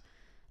 But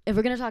if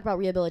we're going to talk about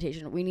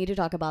rehabilitation, we need to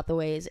talk about the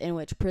ways in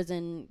which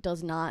prison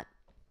does not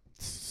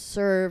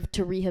serve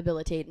to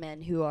rehabilitate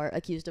men who are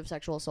accused of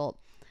sexual assault.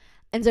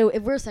 And so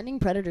if we're sending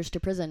predators to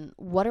prison,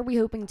 what are we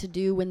hoping to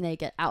do when they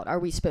get out? Are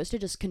we supposed to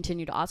just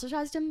continue to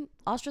ostracize them?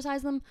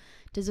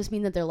 Does this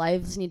mean that their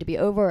lives need to be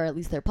over, or at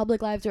least their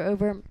public lives are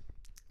over?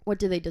 What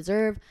do they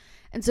deserve?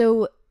 And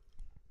so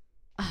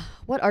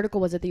what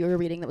article was it that you were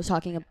reading that was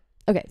talking about?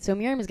 Okay, so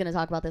Miriam is going to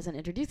talk about this and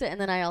introduce it,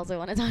 and then I also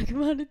want to talk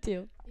about it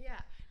too. Yeah.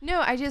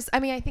 No, I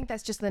think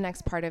that's just the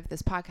next part of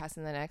this podcast,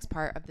 and the next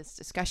part of this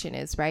discussion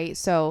is, right?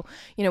 So,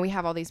 we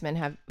have all these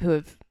men who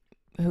have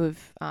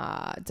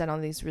done all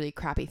these really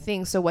crappy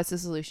things. So what's the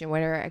solution?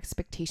 What are our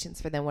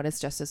expectations for them? What does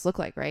justice look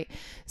like, right?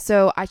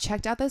 So I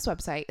checked out this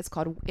website. It's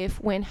called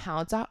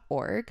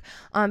ifwhenhow.org.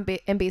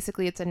 And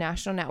basically it's a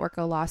national network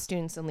of law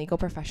students and legal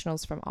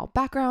professionals from all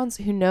backgrounds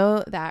who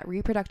know that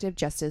reproductive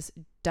justice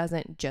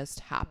doesn't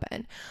just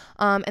happen.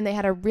 And they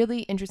had a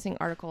really interesting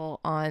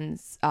article on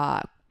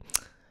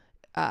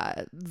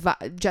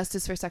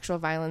justice for sexual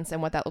violence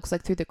and what that looks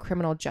like through the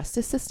criminal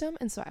justice system.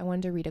 And so I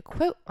wanted to read a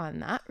quote on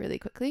that really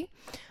quickly.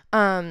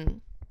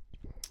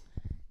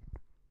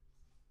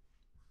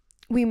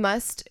 We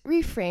must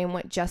reframe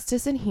what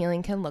justice and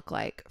healing can look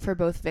like for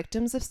both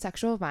victims of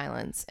sexual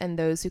violence and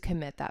those who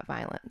commit that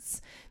violence.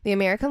 The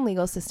American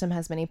legal system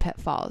has many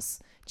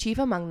pitfalls, chief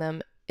among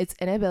them its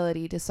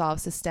inability to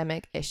solve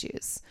systemic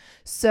issues.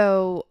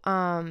 So,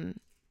 in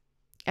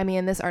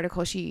this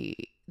article,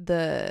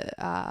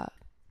 the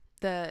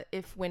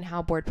If When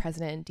How board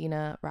president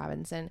Dina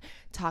Robinson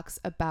talks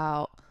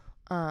about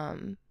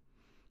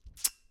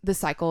the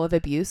cycle of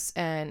abuse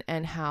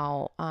and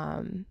how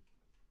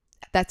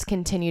that's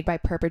continued by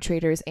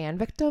perpetrators and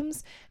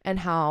victims, and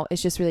how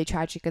it's just really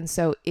tragic. And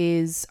so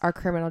is our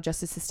criminal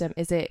justice system,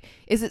 is it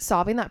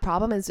solving that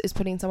problem? Is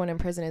putting someone in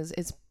prison,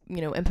 is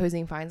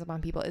imposing fines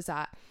upon people, is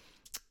that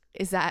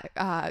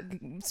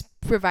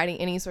providing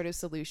any sort of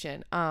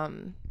solution?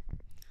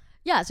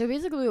 Yeah, so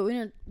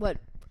basically what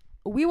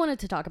we wanted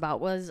to talk about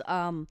was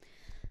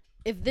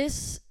if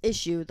this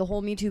issue, the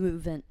whole Me Too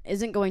movement,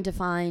 isn't going to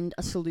find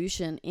a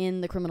solution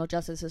in the criminal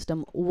justice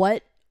system,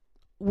 what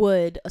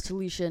would a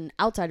solution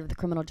outside of the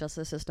criminal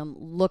justice system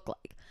look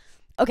like?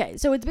 Okay,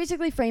 so it's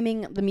basically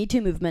framing the Me Too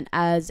movement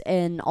as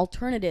an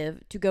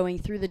alternative to going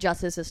through the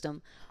justice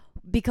system,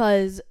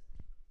 because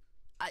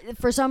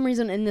for some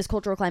reason in this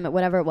cultural climate,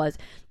 whatever it was,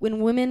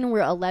 when women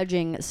were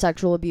alleging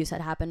sexual abuse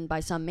had happened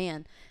by some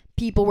man,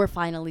 people were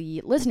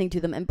finally listening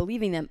to them and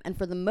believing them. And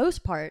for the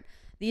most part,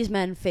 these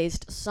men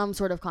faced some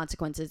sort of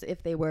consequences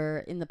if they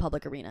were in the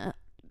public arena.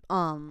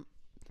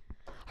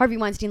 Harvey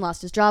Weinstein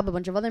lost his job. A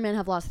bunch of other men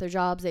have lost their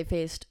jobs. They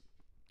faced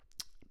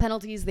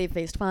penalties. They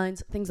faced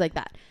fines, things like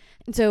that.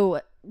 And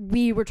so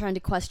we were trying to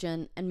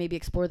question and maybe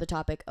explore the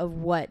topic of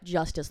what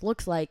justice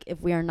looks like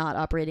if we are not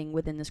operating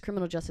within this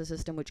criminal justice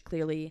system, which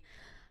clearly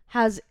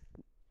has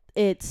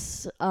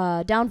its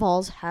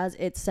downfalls, has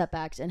its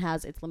setbacks, and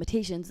has its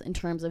limitations in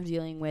terms of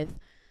dealing with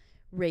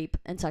rape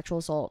and sexual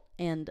assault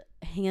and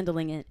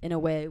handling it in a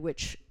way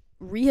which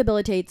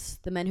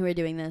rehabilitates the men who are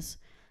doing this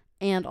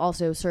and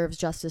also serves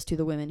justice to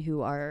the women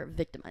who are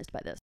victimized by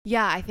this.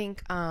 Yeah, I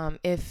think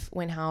If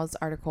When How's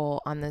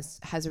article on this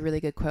has a really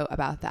good quote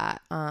about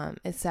that.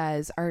 It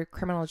says, our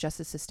criminal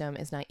justice system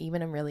is not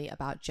even really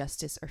about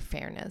justice or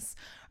fairness.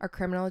 Our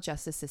criminal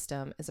justice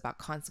system is about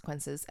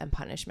consequences and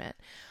punishment.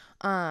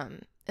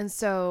 And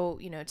so,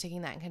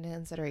 taking that into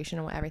consideration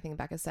and what everything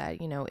Becca said,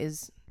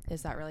 is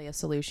that really a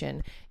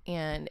solution?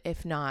 And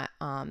if not,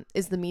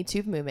 is the Me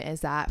Too movement,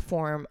 is that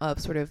form of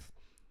sort of,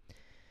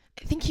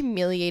 I think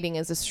humiliating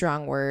is a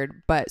strong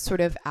word, but sort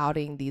of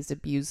outing these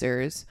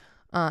abusers,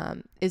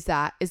 is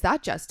that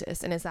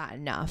justice, and is that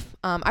enough?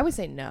 I would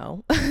say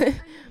no.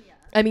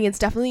 I mean, it's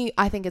definitely,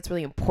 I think it's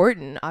really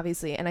important,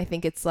 obviously, and I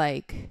think it's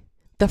like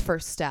the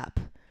first step.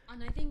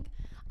 And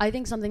I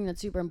think something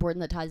that's super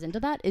important that ties into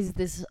that is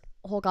this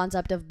whole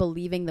concept of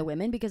believing the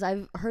women, because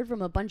I've heard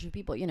from a bunch of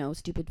people,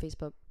 stupid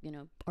Facebook,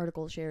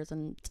 article shares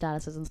and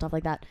statuses and stuff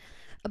like that,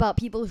 about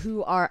people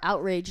who are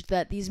outraged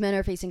that these men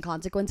are facing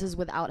consequences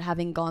without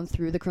having gone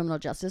through the criminal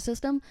justice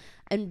system.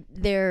 And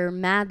they're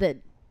mad that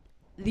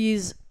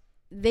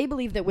they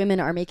believe that women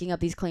are making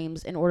up these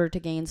claims in order to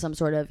gain some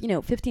sort of,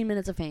 15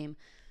 minutes of fame,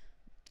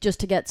 just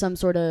to get some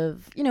sort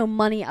of,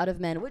 money out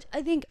of men, which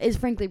I think is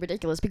frankly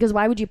ridiculous, because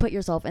why would you put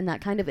yourself in that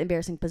kind of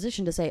embarrassing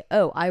position to say,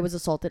 oh, I was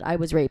assaulted, I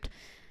was raped,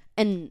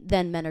 And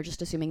then men are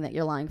just assuming that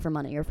you're lying for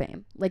money or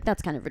fame. Like,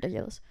 that's kind of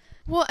ridiculous.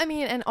 Well, I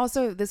mean, and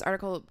also this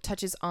article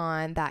touches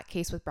on that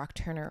case with Brock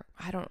Turner.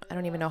 I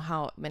don't even know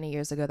how many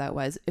years ago that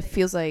was. It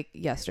feels like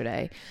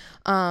yesterday.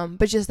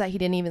 But just that he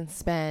didn't even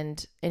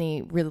spend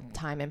any real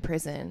time in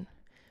prison,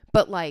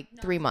 but like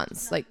 3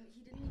 months. Like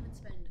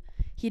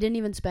he didn't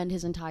even spend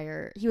his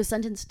entire, he was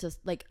sentenced to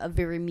like a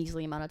very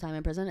measly amount of time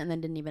in prison and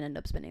then didn't even end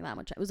up spending that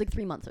much time. It was like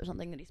 3 months or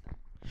something that he spent.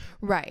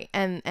 Right.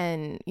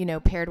 And you know,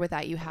 paired with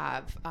that, you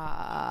have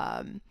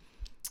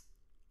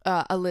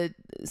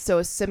so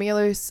a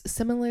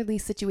similarly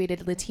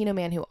situated Latino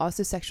man who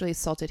also sexually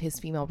assaulted his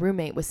female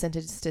roommate was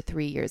sentenced to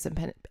 3 years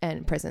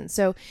in prison.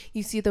 So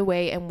you see the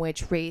way in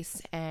which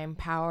race and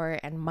power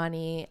and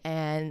money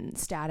and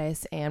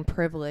status and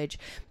privilege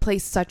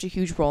plays such a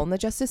huge role in the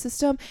justice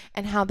system,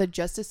 and how the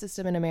justice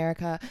system in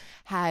America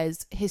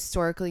has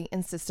historically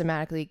and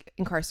systematically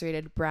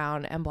incarcerated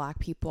brown and black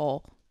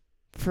people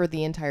for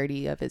the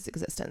entirety of its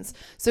existence.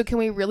 So can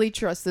we really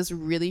trust this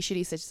really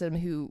shitty system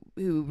who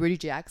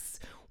rejects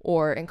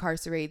or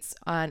incarcerates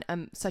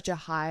on such a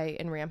high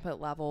and rampant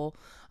level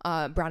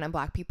brown and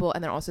black people,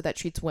 and then also that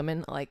treats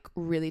women like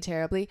really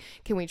terribly?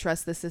 Can we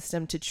trust the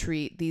system to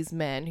treat these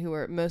men who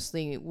are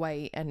mostly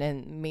white and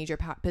in major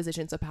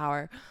positions of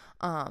power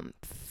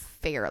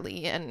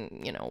fairly?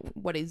 And you know,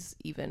 what is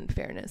even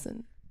fairness,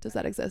 and does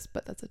that exist?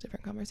 But that's a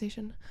different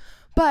conversation.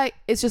 But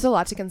it's just a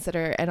lot to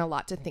consider and a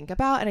lot to think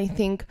about. And I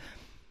think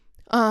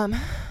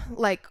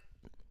like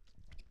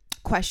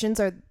questions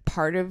are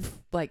part of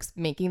like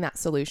making that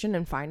solution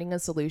and finding a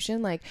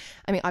solution. Like,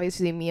 I mean,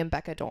 obviously me and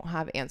Becca don't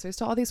have answers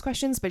to all these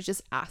questions, but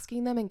just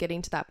asking them and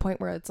getting to that point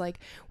where it's like,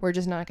 we're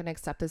just not going to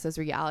accept this as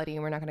reality,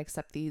 and we're not going to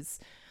accept these,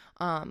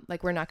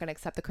 like, we're not going to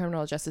accept the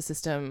criminal justice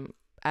system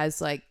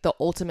as like the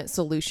ultimate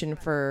solution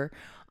for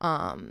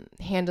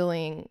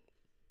handling,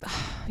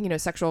 you know,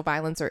 sexual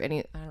violence or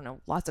any, I don't know,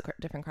 lots of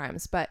different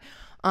crimes. But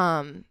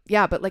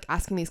yeah, but like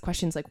asking these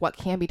questions, like what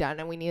can be done,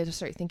 and we need to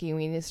start thinking,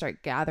 we need to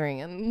start gathering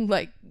and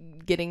like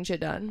getting shit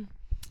done.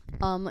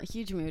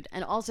 Huge mood.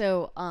 And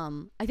also,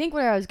 I think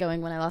where I was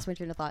going when I lost my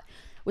train of thought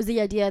was the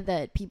idea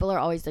that people are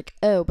always like,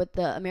 oh, but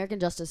the American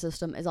justice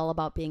system is all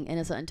about being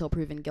innocent until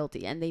proven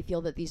guilty, and they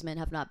feel that these men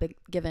have not been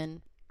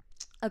given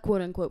a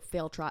quote unquote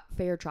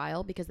fair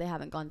trial because they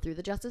haven't gone through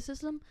the justice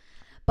system.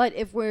 But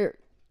if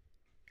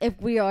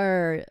we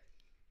are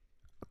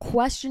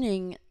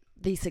questioning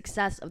the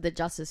success of the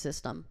justice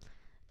system,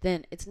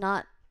 then it's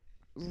not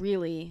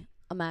really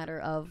a matter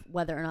of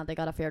whether or not they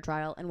got a fair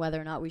trial and whether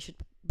or not we should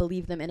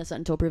believe them innocent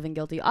until proven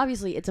guilty.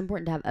 Obviously, it's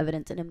important to have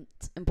evidence, and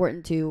it's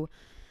important to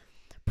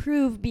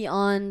prove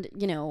beyond,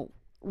 you know,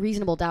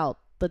 reasonable doubt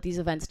that these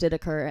events did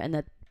occur and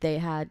that they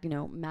had, you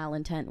know,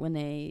 malintent when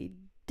they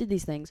did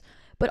these things.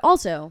 But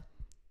also,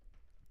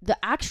 the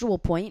actual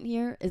point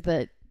here is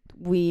that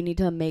we need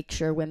to make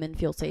sure women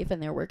feel safe in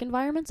their work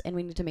environments, and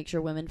we need to make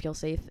sure women feel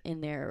safe in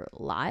their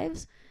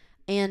lives.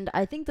 And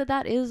I think that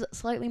that is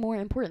slightly more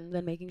important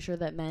than making sure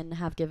that men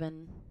have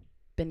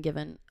been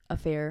given a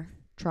fair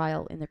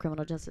trial in the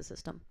criminal justice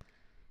system.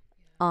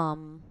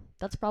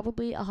 That's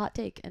probably a hot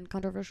take and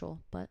controversial,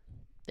 but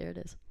there it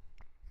is.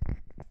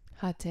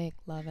 Hot take.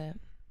 Love it.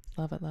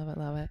 Love it, love it,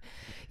 love it.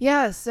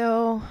 Yeah,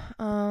 so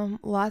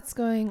lots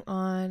going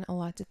on, a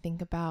lot to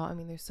think about. I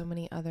mean, there's so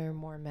many other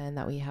more men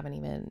that we haven't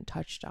even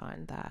touched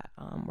on that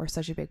were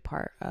such a big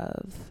part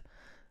of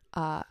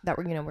that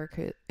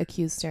we're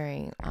accused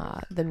during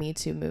the Me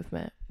Too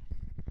movement.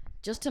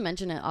 Just to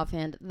mention it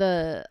offhand,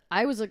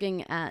 I was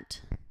looking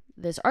at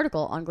this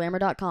article on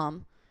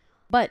glamour.com,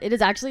 but it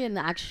is actually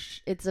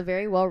it's a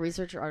very well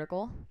researched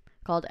article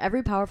called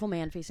 "Every Powerful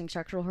Man Facing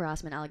Sexual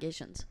Harassment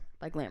Allegations"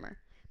 by Glamour,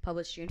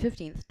 published June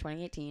 15th,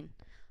 2018.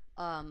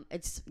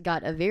 It's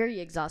got a very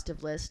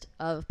exhaustive list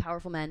of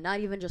powerful men,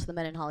 not even just the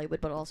men in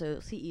Hollywood, but also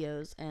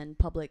CEOs and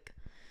public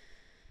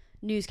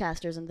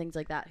newscasters and things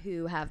like that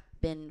who have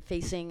been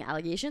facing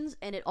allegations.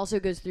 And it also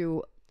goes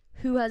through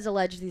who has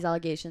alleged these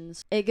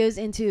allegations. It goes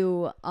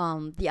into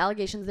the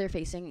allegations they're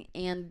facing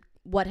and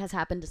what has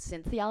happened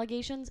since the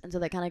allegations. And so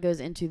that kind of goes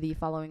into the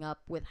following up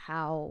with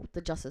how the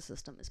justice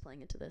system is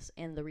playing into this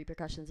and the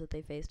repercussions that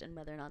they faced and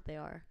whether or not they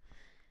are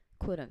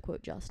quote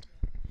unquote just.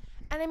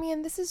 And I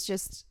mean, this is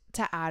just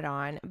to add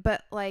on,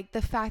 but like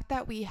the fact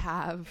that we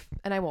have,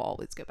 and I will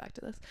always go back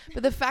to this,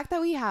 but the fact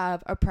that we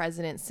have a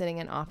president sitting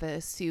in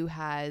office who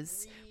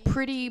has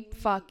pretty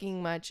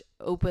fucking much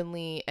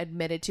openly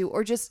admitted to,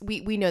 or just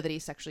we know that he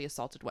sexually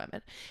assaulted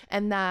women,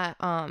 and that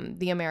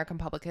the American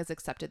public has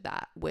accepted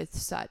that with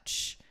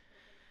such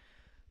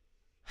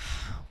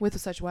what?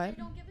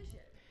 They don't give a shit.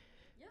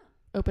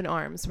 Open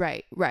arms,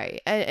 right.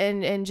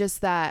 And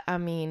just that, I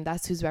mean,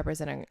 that's who's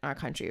representing our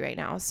country right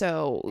now.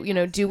 So, you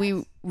know, do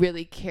we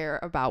really care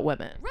about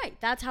women? Right.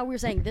 That's how we're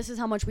saying this is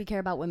how much we care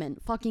about women.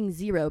 Fucking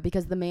zero,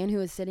 because the man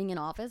who is sitting in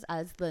office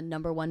as the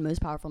number one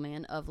most powerful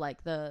man of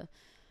like the,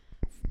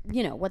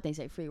 you know, what they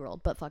say, free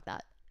world, but fuck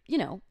that, you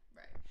know.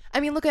 Right. I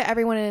mean, look at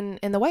everyone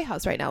in the White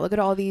House right now. Look at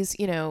all these,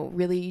 you know,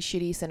 really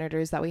shitty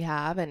senators that we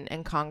have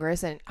and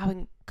Congress. And,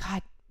 oh,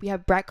 God, we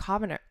have Brett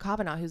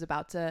Kavanaugh who's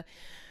about to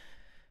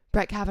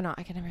Brett Kavanaugh,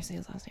 I can never say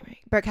his last name right.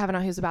 Brett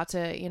Kavanaugh, who's about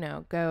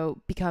to,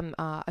 go become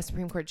a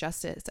Supreme Court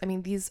justice. I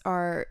mean, these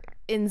are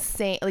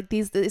insane. Like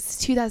it's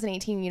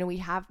 2018.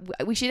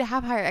 We should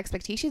have higher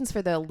expectations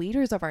for the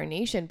leaders of our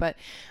nation. But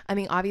I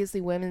mean,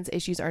 obviously, women's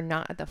issues are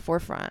not at the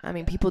forefront. I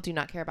mean, people do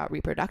not care about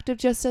reproductive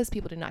justice.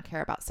 People do not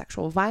care about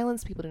sexual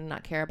violence. People do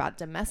not care about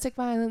domestic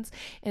violence,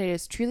 and it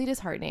is truly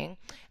disheartening.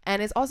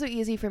 And it's also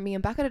easy for me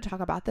and Becca to talk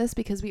about this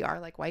because we are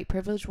like white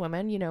privileged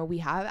women. We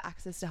have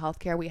access to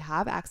healthcare. We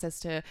have access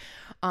to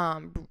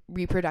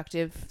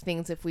reproductive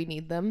things if we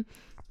need them.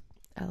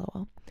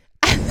 LOL.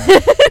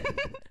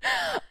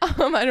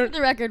 I don't. For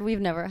the record, we've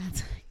never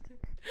had.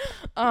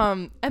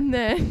 And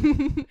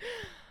then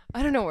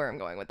I don't know where I'm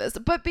going with this,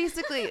 but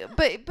basically,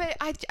 but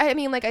I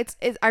mean, like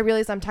I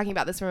realize I'm talking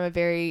about this from a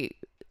very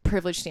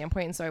privileged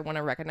standpoint, and so I want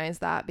to recognize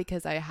that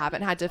because I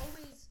haven't had to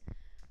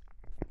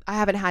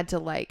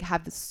like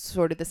have this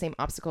sort of the same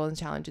obstacles and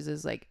challenges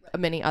as like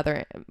many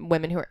other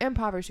women who are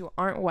impoverished, who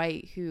aren't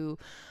white, who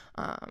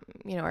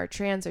are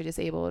trans or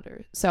disabled,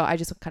 so I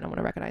just kind of want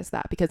to recognize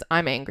that because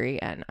I'm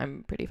angry and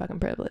I'm pretty fucking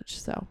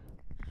privileged. So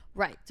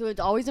Right. So it's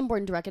always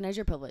important to recognize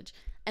your privilege.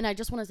 And I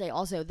just want to say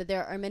also that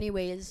there are many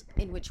ways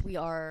in which we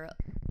are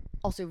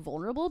also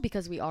vulnerable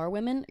because we are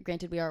women.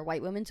 Granted, we are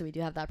white women, so we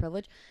do have that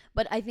privilege.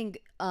 But I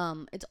think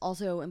it's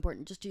also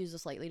important just to use a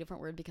slightly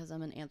different word because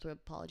I'm an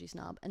anthropology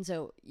snob. And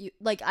so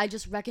I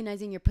just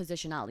recognizing your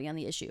positionality on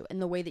the issue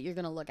and the way that you're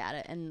going to look at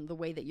it and the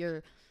way that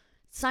you're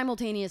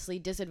simultaneously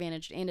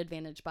disadvantaged and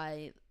advantaged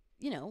by,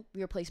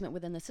 your placement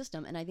within the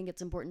system. And I think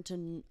it's important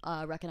to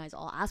recognize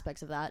all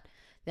aspects of that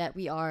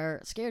we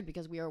are scared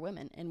because we are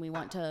women and we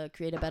want to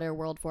create a better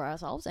world for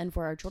ourselves and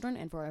for our children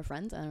and for our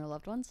friends and our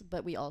loved ones.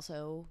 But we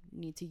also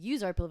need to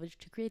use our privilege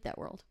to create that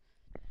world.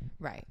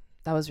 Right.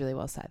 That was really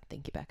well said.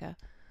 Thank you, Becca.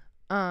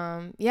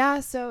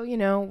 So,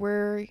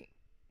 we're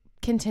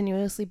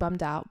continuously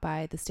bummed out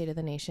by the state of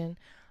the nation.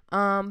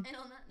 And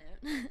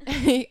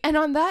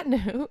on that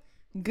note,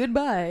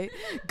 goodbye.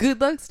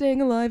 Good luck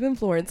staying alive in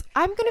Florence.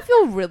 I'm going to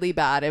feel really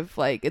bad if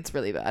it's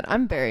really bad.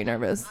 I'm very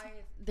nervous.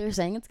 They're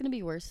saying it's going to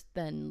be worse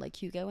than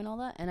Hugo and all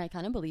that. And I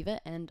kind of believe it.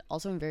 And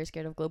also I'm very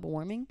scared of global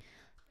warming.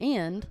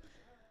 And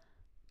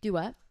do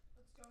what?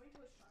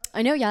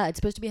 I know. Yeah. It's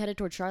supposed to be headed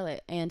towards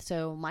Charlotte. And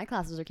so my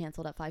classes are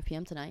canceled at 5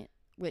 p.m. tonight,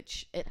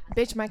 which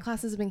bitch, my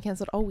classes have been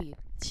canceled all week.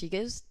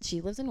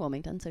 She lives in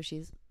Wilmington. So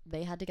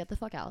they had to get the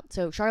fuck out.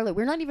 So Charlotte,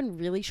 we're not even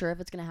really sure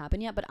if it's going to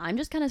happen yet, but I'm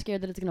just kind of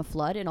scared that it's going to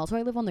flood. And also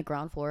I live on the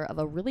ground floor of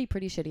a really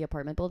pretty shitty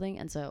apartment building.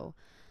 And so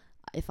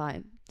if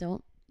I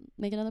don't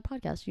make another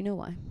podcast, you know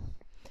why.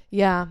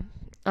 Yeah.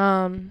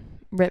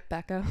 Rip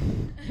Becca.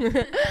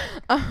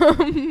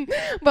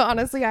 But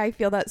honestly, I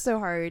feel that so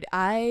hard.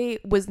 I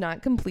was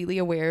not completely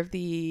aware of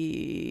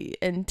the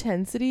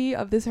intensity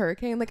of this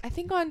hurricane. I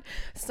think on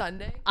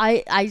Sunday.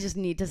 I just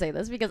need to say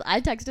this because I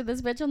texted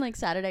this bitch on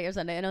Saturday or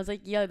Sunday and I was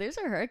like, yo, there's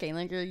a hurricane.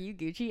 Are you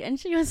Gucci? And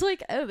she was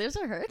like, oh, there's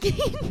a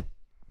hurricane.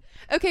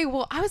 Okay,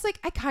 well, I was like,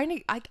 I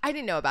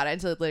didn't know about it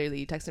until literally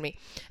you texted me.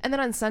 And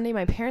then on Sunday,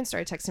 my parents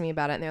started texting me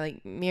about it. And they're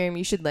like, Miriam,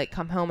 you should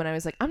come home. And I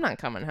was like, I'm not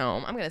coming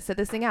home. I'm going to sit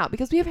this thing out.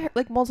 Because we have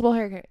multiple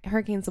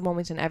hurricanes in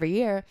Wilmington every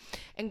year.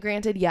 And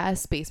granted,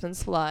 yes,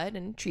 basements flood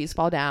and trees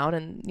fall down.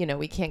 And,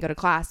 we can't go to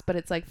class. But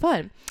it's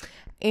fun.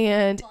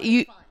 And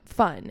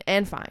fun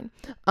and fine.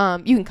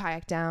 You can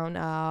kayak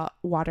down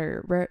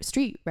Water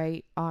Street,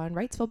 right, on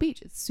Wrightsville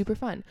Beach. It's super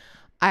fun.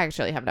 I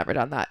actually have never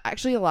done that.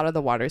 Actually, a lot of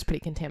the water is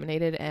pretty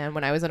contaminated. And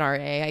when I was an RA,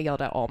 I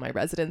yelled at all my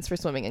residents for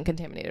swimming in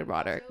contaminated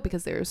water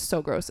because they're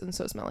so gross and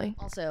so smelly.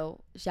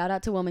 Also, shout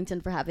out to Wilmington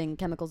for having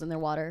chemicals in their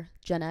water.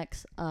 Gen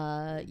X,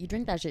 you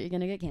drink that shit, you're going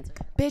to get cancer.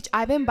 Bitch,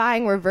 I've been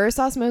buying reverse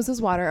osmosis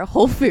water at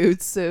Whole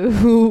Foods.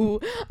 So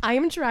I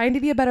am trying to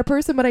be a better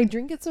person, but I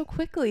drink it so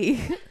quickly.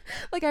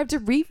 I have to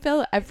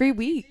refill every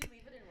week. Did you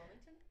leave it in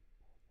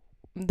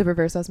Wilmington? The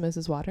reverse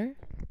osmosis water?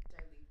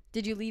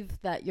 Did you leave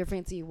your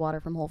fancy water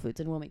from Whole Foods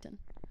in Wilmington?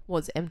 Well,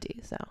 it's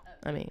empty, so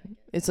I mean,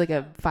 it's a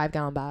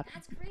 5-gallon bottle.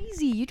 That's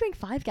crazy. You drink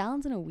 5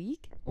 gallons in a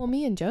week? Well,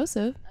 me and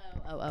Joseph.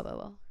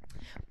 Oh.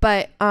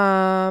 But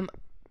I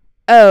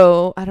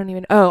don't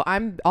even. Oh,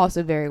 I'm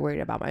also very worried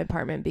about my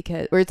apartment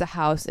because it's a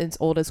house and it's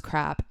old as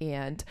crap,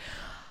 and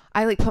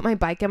I put my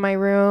bike in my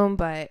room,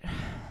 but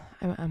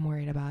I'm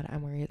worried about it.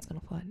 I'm worried it's gonna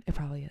flood. It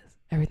probably is.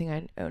 Everything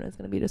I own is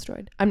gonna be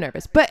destroyed. I'm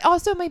nervous, but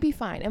also it might be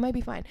fine. It might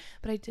be fine.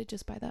 But I did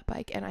just buy that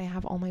bike, and I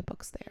have all my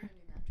books there.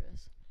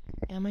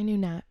 And my new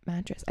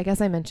mattress. I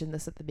guess I mentioned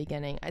this at the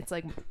beginning. It's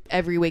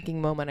every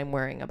waking moment I'm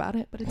worrying about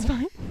it, but it's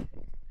fine.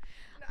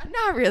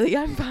 Not really.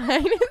 I'm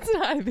fine. It's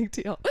not a big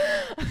deal.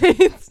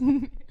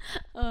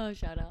 Oh,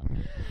 shout out.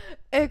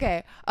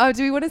 Okay.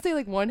 Do we want to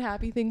say one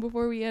happy thing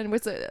before we end?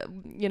 What's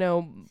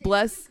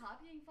bless.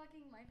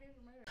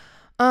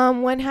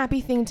 One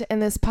happy thing to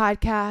end this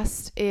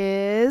podcast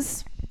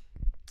is.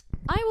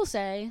 I will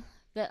say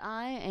that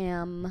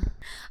I'm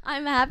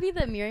happy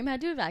that Miriam had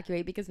to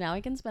evacuate because now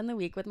I can spend the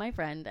week with my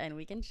friend and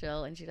we can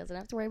chill and she doesn't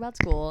have to worry about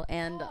school.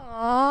 And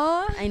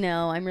Aww. I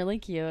know, I'm really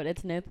cute.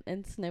 It's no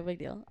big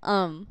deal.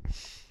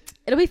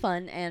 it'll be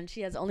fun. And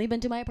she has only been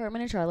to my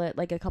apartment in Charlotte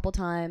like a couple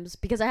times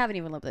because I haven't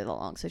even lived there that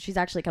long. So she's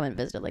actually come and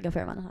visited like a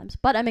fair amount of times.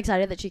 But I'm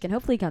excited that she can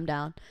hopefully come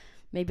down.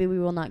 Maybe we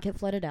will not get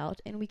flooded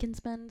out and we can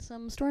spend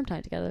some storm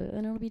time together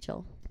and it'll be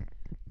chill.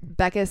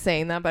 Becca's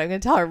saying that, but I'm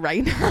going to tell her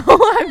right now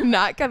I'm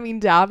not coming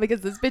down because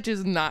this bitch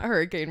is not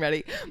hurricane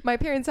ready. My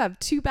parents have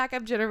 2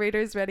 backup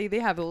generators ready. They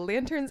have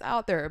lanterns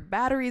out. There are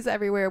batteries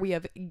everywhere. We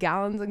have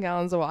gallons and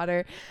gallons of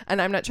water. And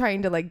I'm not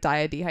trying to like die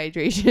of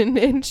dehydration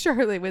in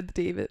Charlotte with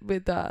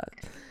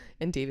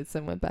in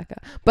Davidson with Becca.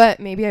 But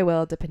maybe I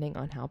will depending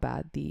on how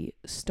bad the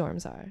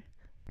storms are.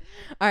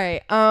 All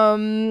right.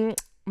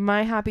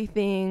 My happy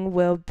thing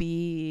will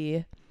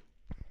be...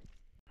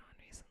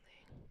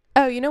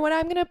 Oh, you know what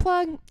I'm going to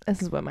plug?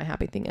 This is what my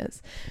happy thing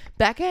is.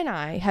 Becca and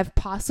I have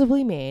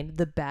possibly made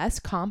the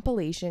best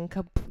compilation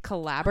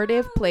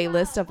collaborative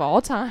playlist of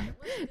all time.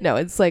 No,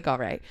 it's like all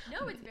right.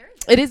 No, it's very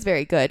good. It is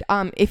very good.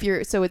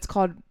 So it's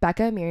called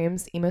Becca and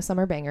Miriam's Emo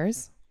Summer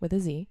Bangers with a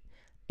Z.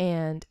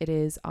 And it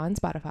is on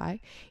Spotify.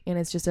 And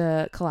it's just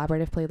a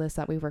collaborative playlist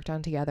that we worked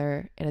on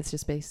together. And it's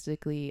just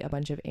basically a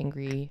bunch of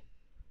angry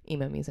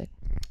emo music.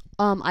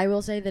 I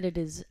will say that it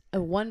is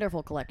a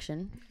wonderful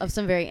collection of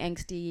some very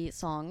angsty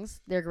songs.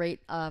 They're great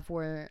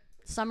for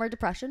summer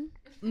depression,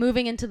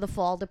 moving into the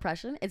fall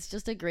depression. It's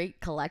just a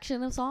great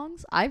collection of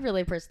songs. I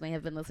really personally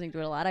have been listening to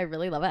it a lot. I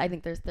really love it. I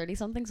think there's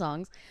 30-something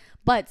songs.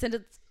 But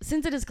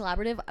since it is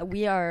collaborative,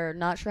 we are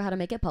not sure how to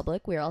make it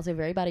public. We are also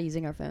very bad at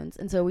using our phones.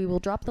 And so we will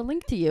drop the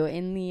link to you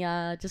in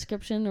the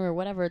description or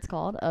whatever it's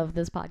called of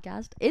this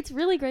podcast. It's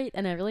really great,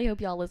 and I really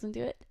hope y'all listen to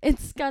it.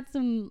 It's got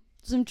some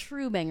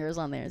true bangers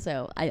on there,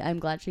 so I'm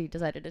glad she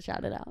decided to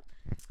shout it out.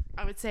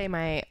 I would say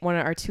one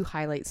of our 2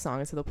 highlight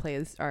songs of the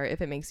playlist are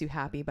 "If It Makes You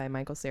Happy" by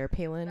Michael Cera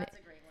Palin. That's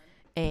a great one.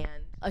 And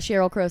A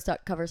Sheryl Crow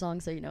cover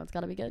song, so you know it's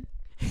gotta be good.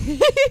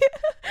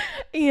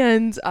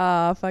 And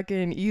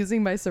fucking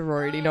Using by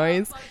Sorority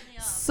Noise.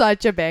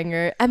 Such a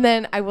banger. And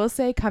then I will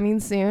say, coming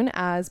soon,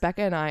 as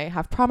Becca and I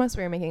have promised,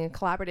 we're making a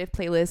collaborative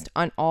playlist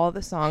on all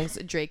the songs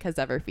Drake has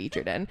ever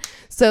featured in.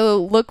 So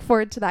look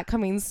forward to that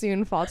coming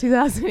soon, fall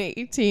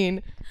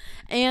 2018.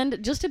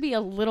 And just to be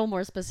a little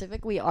more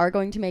specific, we are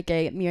going to make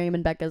a Miriam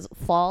and Becca's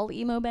fall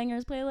emo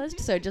bangers playlist,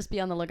 so just be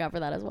on the lookout for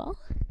that as well.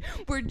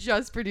 We're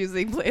just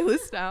producing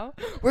playlists now.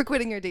 We're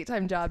quitting our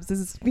daytime jobs. This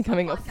is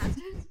becoming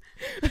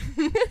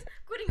Quitting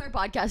our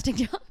podcasting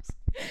jobs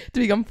to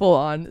become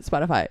full-on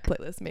Spotify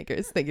playlist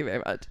makers. Thank you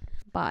very much.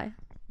 Bye.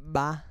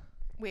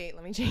 Wait,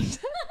 let me change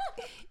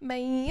that.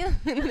 Bye.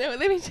 No,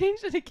 let me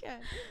change it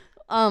again.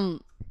 Bye.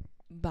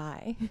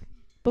 Bye.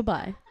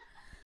 Bye-bye.